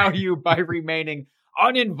Ferguson's value by remaining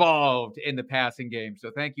uninvolved in the passing game.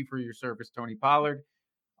 So thank you for your service, Tony Pollard,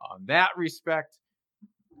 on that respect.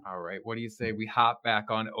 All right, what do you say we hop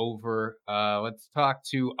back on over? Let's talk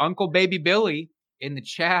to Uncle Baby Billy in the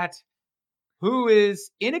chat, who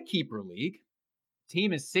is in a keeper league.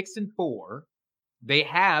 Team is 6-4. They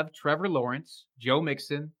have Trevor Lawrence, Joe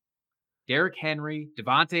Mixon, Derrick Henry,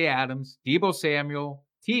 Devontae Adams, Deebo Samuel,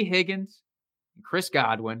 T. Higgins, and Chris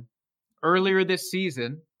Godwin. Earlier this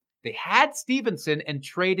season, they had Stevenson and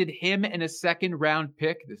traded him in a second-round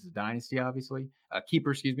pick. This is Dynasty, obviously.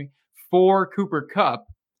 Keeper, for Cooper Kupp,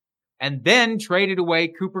 and then traded away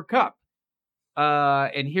Cooper Kupp.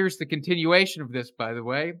 And here's the continuation of this, by the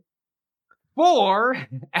way. For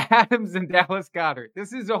Adams and Dallas Goedert.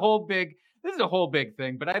 This is a whole big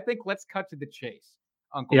thing, but I think let's cut to the chase.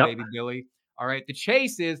 Uncle Baby Billy. All right. The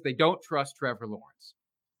chase is they don't trust Trevor Lawrence,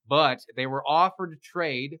 but they were offered a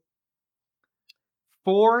trade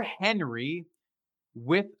for Henry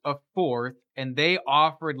with a 4th, and they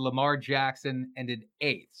offered Lamar Jackson and an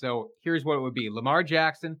 8th. So here's what it would be. Lamar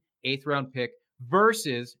Jackson, 8th round pick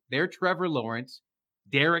versus their Trevor Lawrence,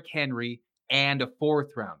 Derrick Henry, and a 4th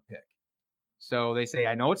round pick. So they say,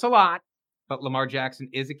 I know it's a lot, but Lamar Jackson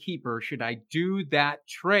is a keeper. Should I do that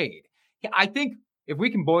trade? Yeah, I think if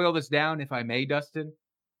we can boil this down, if I may, Dustin,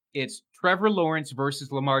 it's Trevor Lawrence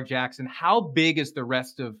versus Lamar Jackson. How big is the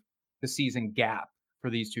rest of the season gap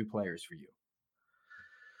for these 2 players for you?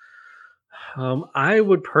 I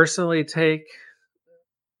would personally take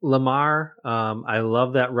Lamar, I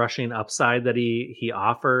love that rushing upside that he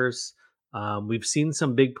offers. We've seen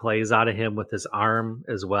some big plays out of him with his arm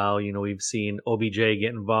as well. We've seen OBJ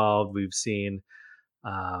get involved. We've seen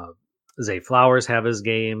uh, Zay Flowers have his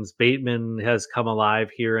games. Bateman has come alive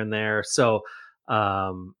here and there. So,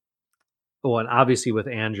 um, well, and obviously with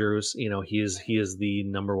Andrews, he is the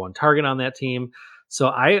number one target on that team. So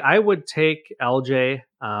I would take LJ.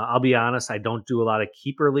 I'll be honest, I don't do a lot of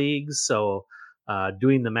keeper leagues, so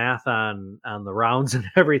doing the math on the rounds and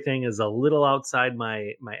everything is a little outside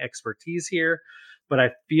my expertise here. But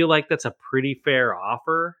I feel like that's a pretty fair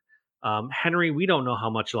offer. Henry, we don't know how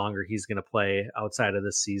much longer he's going to play outside of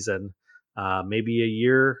this season. Maybe a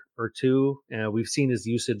year or two. We've seen his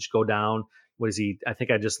usage go down. What is he? I think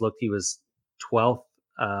I just looked. He was 12th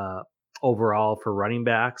overall for running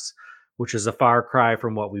backs, which is a far cry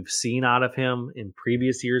from what we've seen out of him in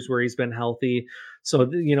previous years where he's been healthy. So,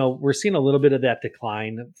 we're seeing a little bit of that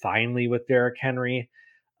decline finally with Derrick Henry.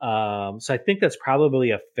 So I think that's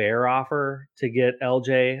probably a fair offer to get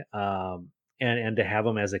LJ and to have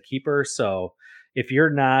him as a keeper. So if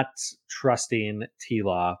you're not trusting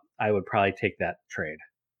T-Law, I would probably take that trade.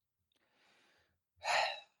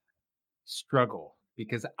 Struggle,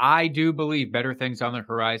 because I do believe better things on the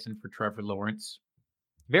horizon for Trevor Lawrence.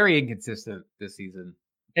 Very inconsistent this season.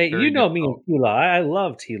 Hey, Very you know me difficult. and T-Law. I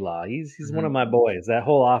love T-Law. He's one of my boys. That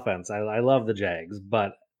whole offense, I love the Jags.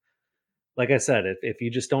 But like I said, if you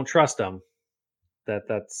just don't trust him,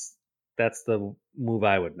 that's the move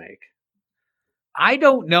I would make. I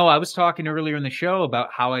don't know. I was talking earlier in the show about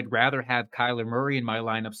how I'd rather have Kyler Murray in my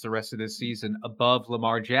lineups the rest of this season above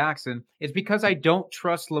Lamar Jackson. It's because I don't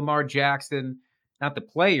trust Lamar Jackson, not the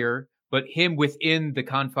player, but him within the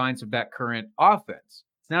confines of that current offense.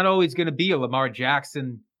 It's not always going to be a Lamar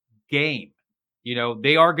Jackson game.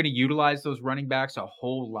 They are going to utilize those running backs a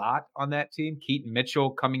whole lot on that team. Keaton Mitchell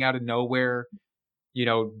coming out of nowhere,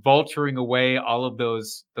 vulturing away all of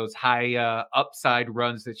those high upside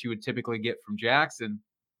runs that you would typically get from Jackson.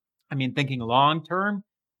 I mean, thinking long term,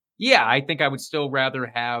 yeah, I think I would still rather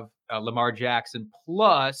have Lamar Jackson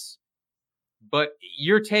plus, but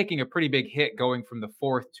you're taking a pretty big hit going from the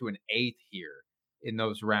 4th to an 8th here in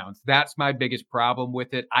those rounds. That's my biggest problem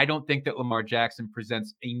with it. I don't think that Lamar Jackson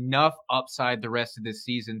presents enough upside the rest of this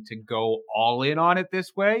season to go all in on it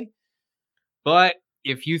this way. But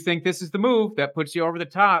if you think this is the move that puts you over the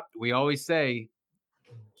top, we always say,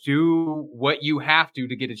 do what you have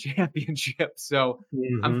to get a championship. So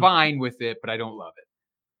I'm fine with it, but I don't love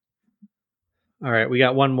it. All right, we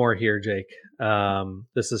got one more here, Jake.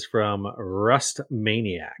 This is from Rust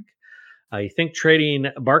Maniac. You think trading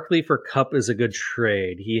Barkley for Kupp is a good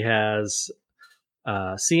trade? He has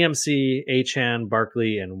CMC, Achane,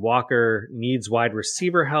 Barkley, and Walker. Needs wide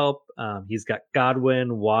receiver help. He's got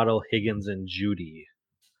Godwin, Waddle, Higgins, and Judy.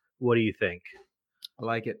 What do you think? I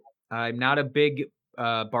like it. I'm not a big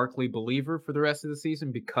Barkley believer for the rest of the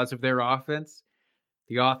season because of their offense.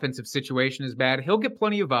 The offensive situation is bad. He'll get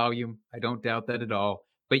plenty of volume. I don't doubt that at all.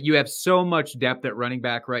 But you have so much depth at running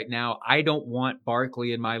back right now. I don't want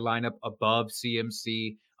Barkley in my lineup above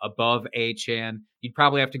CMC, above Achane. You'd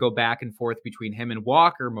probably have to go back and forth between him and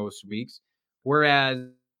Walker most weeks. Whereas,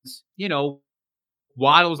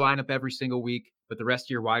 Waddle's lineup every single week, but the rest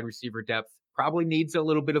of your wide receiver depth probably needs a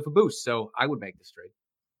little bit of a boost. So I would make this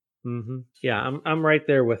trade. Yeah, I'm right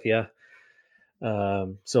there with you.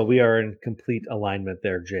 So we are in complete alignment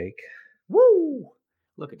there, Jake. Woo!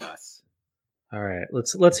 Look at us. All right,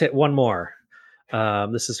 let's hit one more.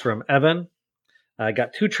 This is from Evan. I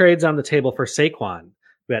got 2 trades on the table for Saquon.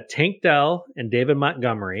 We got Tank Dell and David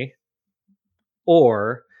Montgomery,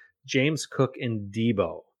 or James Cook and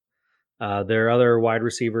Debo. Their other wide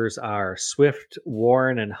receivers are Swift,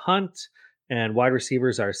 Warren, and Hunt, and wide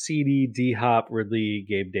receivers are CD, D-Hop, Ridley,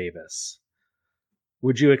 Gabe Davis.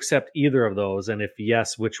 Would you accept either of those? And if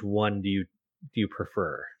yes, which one do you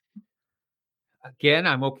prefer? Again,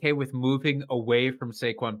 I'm okay with moving away from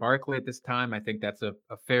Saquon Barkley at this time. I think that's a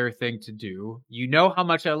fair thing to do. You know how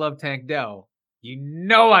much I love Tank Dell.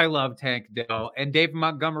 I love Tank Dell. And David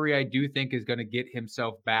Montgomery, I do think, is going to get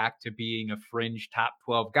himself back to being a fringe top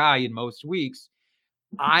 12 guy in most weeks.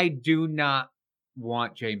 I do not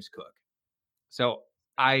want James Cook. So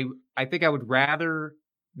I think I would rather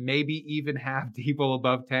maybe even have Debo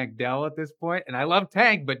above Tank Dell at this point. And I love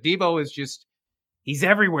Tank, but Debo is just, he's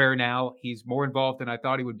everywhere now. He's more involved than I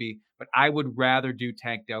thought he would be. But I would rather do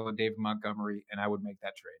Tank Dell and David Montgomery, and I would make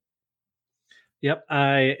that trade. Yep,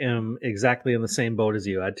 I am exactly in the same boat as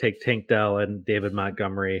you. I'd take Tank Dell and David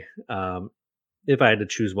Montgomery if I had to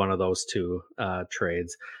choose one of those 2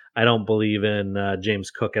 trades. I don't believe in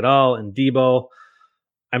James Cook at all. And Debo,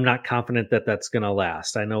 I'm not confident that that's going to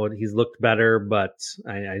last. I know he's looked better, but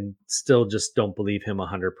I still just don't believe him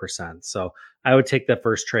 100%. So I would take that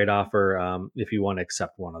first trade offer if you want to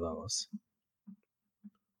accept one of those.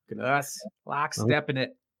 Good at us. Lockstep in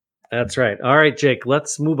it. That's right. All right, Jake,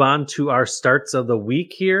 let's move on to our starts of the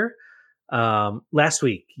week here. Last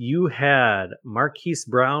week, you had Marquise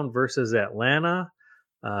Brown versus Atlanta,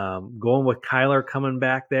 going with Kyler coming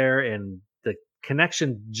back there, and the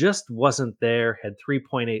connection just wasn't there, had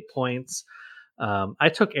 3.8 points. I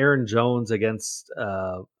took Aaron Jones against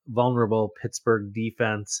vulnerable Pittsburgh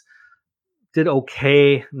defense. Did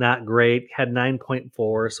okay, not great, had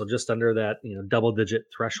 9.4, so just under that double-digit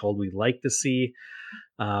threshold we like to see.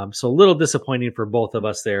 So a little disappointing for both of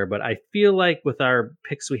us there, but I feel like with our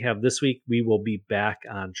picks we have this week, we will be back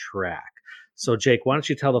on track. So Jake, why don't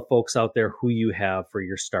you tell the folks out there who you have for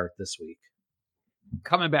your start this week?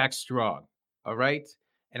 Coming back strong, all right?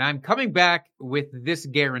 And I'm coming back with this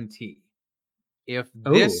guarantee. If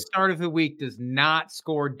this start of the week does not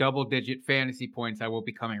score double-digit fantasy points, I will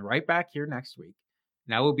be coming right back here next week.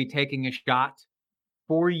 And I will be taking a shot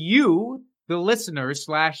for you, the listeners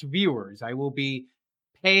 / viewers. I will be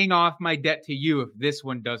paying off my debt to you if this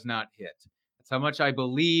one does not hit. That's how much I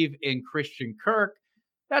believe in Christian Kirk.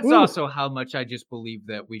 That's also how much I just believe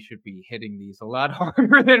that we should be hitting these a lot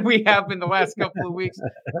harder than we have in the last couple of weeks.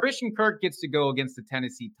 Christian Kirk gets to go against the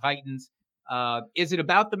Tennessee Titans. Is it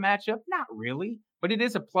about the matchup? Not really, but it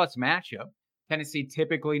is a plus matchup. Tennessee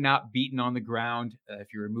typically not beaten on the ground if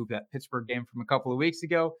you remove that Pittsburgh game from a couple of weeks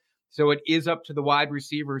ago. So it is up to the wide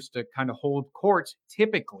receivers to kind of hold court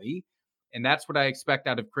typically. And that's what I expect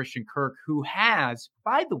out of Christian Kirk, who has,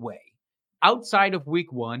 by the way, outside of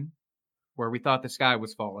week 1, where we thought the sky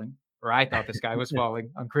was falling, or I thought the sky was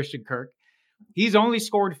falling on Christian Kirk, he's only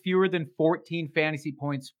scored fewer than 14 fantasy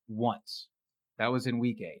points once. That was in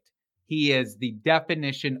week 8. He is the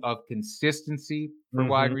definition of consistency for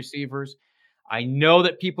wide receivers. I know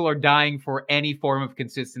that people are dying for any form of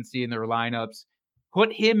consistency in their lineups.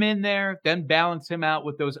 Put him in there, then balance him out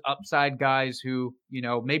with those upside guys who,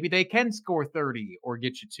 maybe they can score 30 or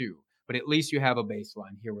get you 2, but at least you have a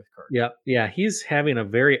baseline here with Kirk. Yeah, he's having a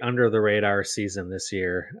very under the radar season this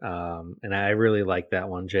year, and I really like that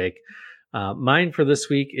one, Jake. Mine for this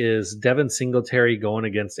week is Devin Singletary going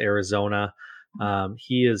against Arizona.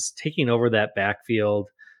 He is taking over that backfield.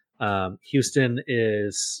 Houston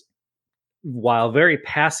is, while very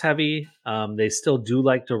pass heavy, they still do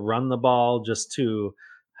like to run the ball just to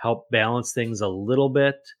help balance things a little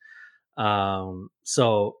bit.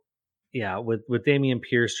 So yeah, with Dameon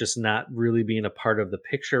Pierce just not really being a part of the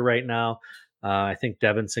picture right now, I think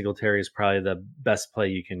Devin Singletary is probably the best play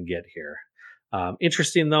you can get here.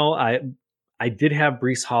 Interesting though, I did have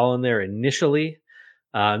Breece Hall in there initially.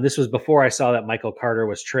 This was before I saw that Michael Carter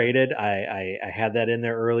was traded. I had that in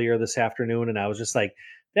there earlier this afternoon, and I was just like,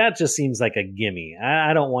 that just seems like a gimme.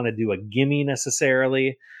 I don't want to do a gimme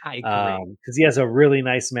necessarily. I agree. Because he has a really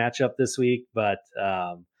nice matchup this week, but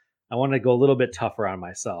I want to go a little bit tougher on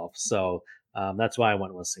myself. So that's why I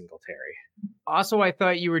went with Singletary. Also, I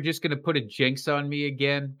thought you were just going to put a jinx on me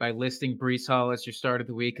again by listing Breece Hall as your start of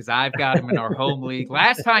the week, because I've got him in our home league.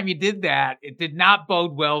 Last time you did that, it did not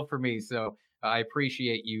bode well for me. So I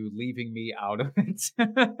appreciate you leaving me out of it.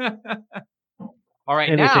 All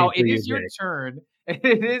right, now it is your turn.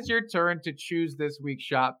 It is your turn to choose this week's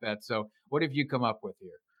shot bet. So what have you come up with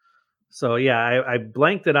here? So yeah, I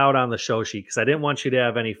blanked it out on the show sheet because I didn't want you to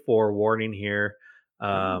have any forewarning here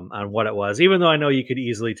on what it was, even though I know you could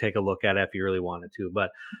easily take a look at it if you really wanted to.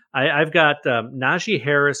 But I've got Najee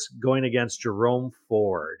Harris going against Jerome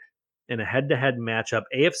Ford in a head-to-head matchup,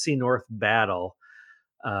 AFC North battle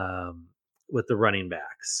with the running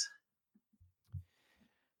backs.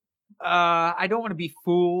 I don't want to be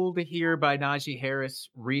fooled here by Najee Harris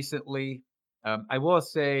recently. I will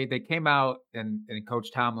say they came out and Coach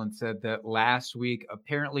Tomlin said that last week,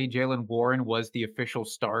 apparently Jaylen Warren was the official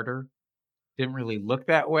starter. Didn't really look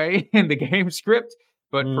that way in the game script,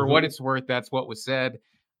 but for what it's worth, that's what was said.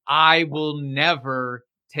 I will never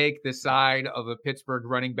take the side of a Pittsburgh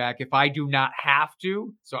running back if I do not have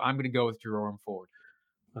to. So I'm going to go with Jerome Ford.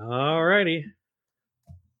 All righty.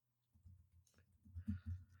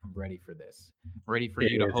 I'm ready for this. Ready for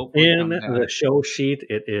you to hope in the show sheet.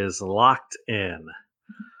 It is locked in.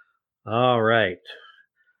 All right.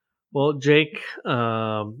 Well, Jake,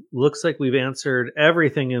 looks like we've answered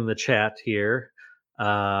everything in the chat here.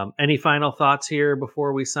 Any final thoughts here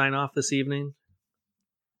before we sign off this evening?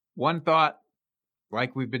 One thought,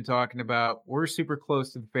 like we've been talking about, we're super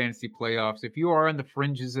close to the fantasy playoffs. If you are on the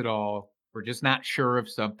fringes at all, or just not sure of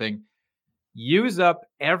something, use up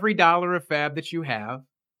every dollar of fab that you have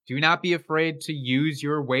Do not be afraid to use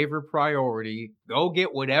your waiver priority. Go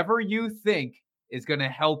get whatever you think is going to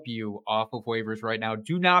help you off of waivers right now.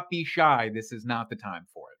 Do not be shy. This is not the time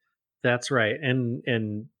for it. That's right.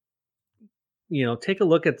 And take a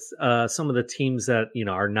look at some of the teams that,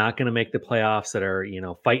 are not going to make the playoffs, that are,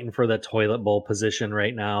 fighting for the toilet bowl position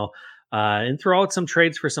right now, and throw out some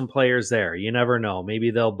trades for some players there. You never know.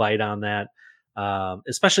 Maybe they'll bite on that,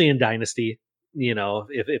 especially in Dynasty.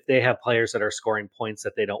 If they have players that are scoring points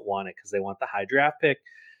that they don't want it because they want the high draft pick,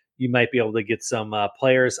 you might be able to get some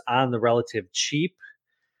players on the relative cheap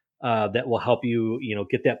that will help you,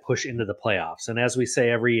 get that push into the playoffs. And as we say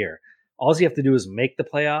every year, all you have to do is make the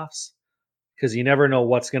playoffs, because you never know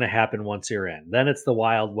what's going to happen once you're in. Then it's the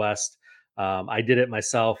Wild West. I did it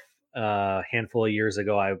myself a handful of years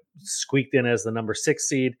ago. I squeaked in as the number 6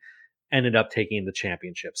 seed, ended up taking the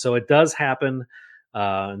championship. So it does happen.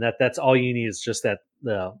 And that's all you need, is just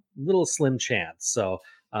the little slim chance. So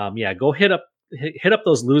go hit up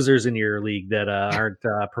those losers in your league that aren't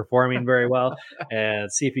performing very well, and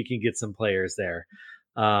see if you can get some players there.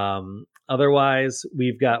 Otherwise,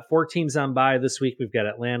 we've got 4 teams on bye this week. We've got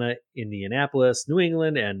Atlanta, Indianapolis, New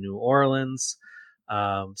England, and New Orleans.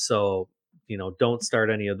 So don't start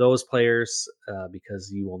any of those players because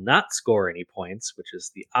you will not score any points, which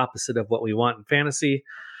is the opposite of what we want in fantasy.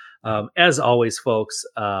 As always, folks,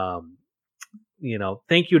 thank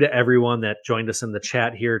you to everyone that joined us in the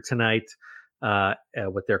chat here tonight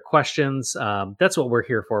with their questions. That's what we're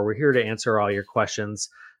here for. We're here to answer all your questions.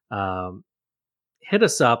 Hit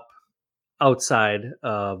us up outside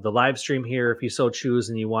of the live stream here if you so choose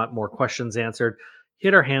and you want more questions answered.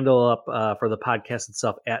 Hit our handle up for the podcast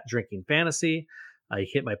itself at Drinking Fantasy. You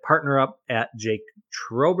hit my partner up at Jake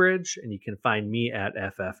Trowbridge, and you can find me at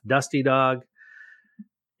FF Dusty Dog.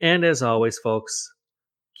 And as always, folks,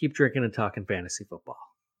 keep drinking and talking fantasy football.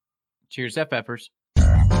 Cheers, FFers.